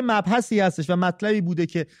 تو اگه مبحثی هستش و مطلبی بوده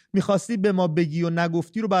که می‌خواستی به ما بگی و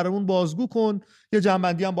نگفتی رو برامون بازگو کن، یه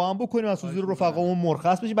جنبندی هم با هم بکنیم از حضور رفقامون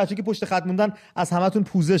مرخص بشیم. بچه‌ای که پشت خط موندن از همتون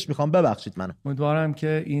پوزش میخوام، ببخشید منو. امیدوارم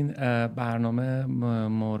که این برنامه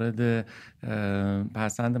مورد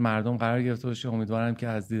پسند مردم قرار گرفته باشه. امیدوارم که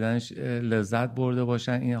از دیدنش لذت برده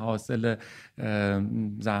باشن. این حاصل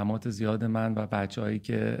زحمات زیاد من و بچه‌هایی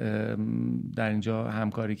که در اینجا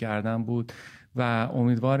همکاری کردن بود و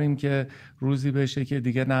امیدواریم که روزی بشه که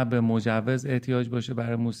دیگه نه به مجوز احتیاج باشه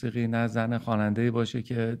برای موسیقی، نه زن خواننده‌ای باشه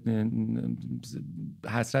که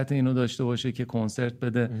حسرت اینو داشته باشه که کنسرت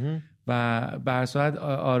بده و به هر صورت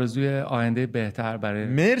آرزوی آینده بهتر برای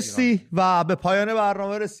مرسی ایران. و به پایان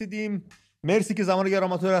برنامه رسیدیم. مرسی که زمان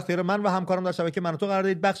گراماتو رو اختیار من و همکارم در شبکه من و تو قرار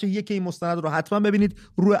دادید. بخش 1 این مستند رو حتما ببینید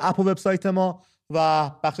روی اپ و وبسایت ما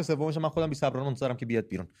و بخش سومش من خودم بی‌صبرانه منتظرم که بیاد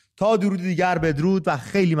بیرون. تا درود دیگر بدرود و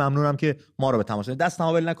خیلی ممنونم که ما رو به تماشا دست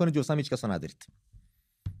نهابل نکنید، جز هم هیچ کسا ندارید.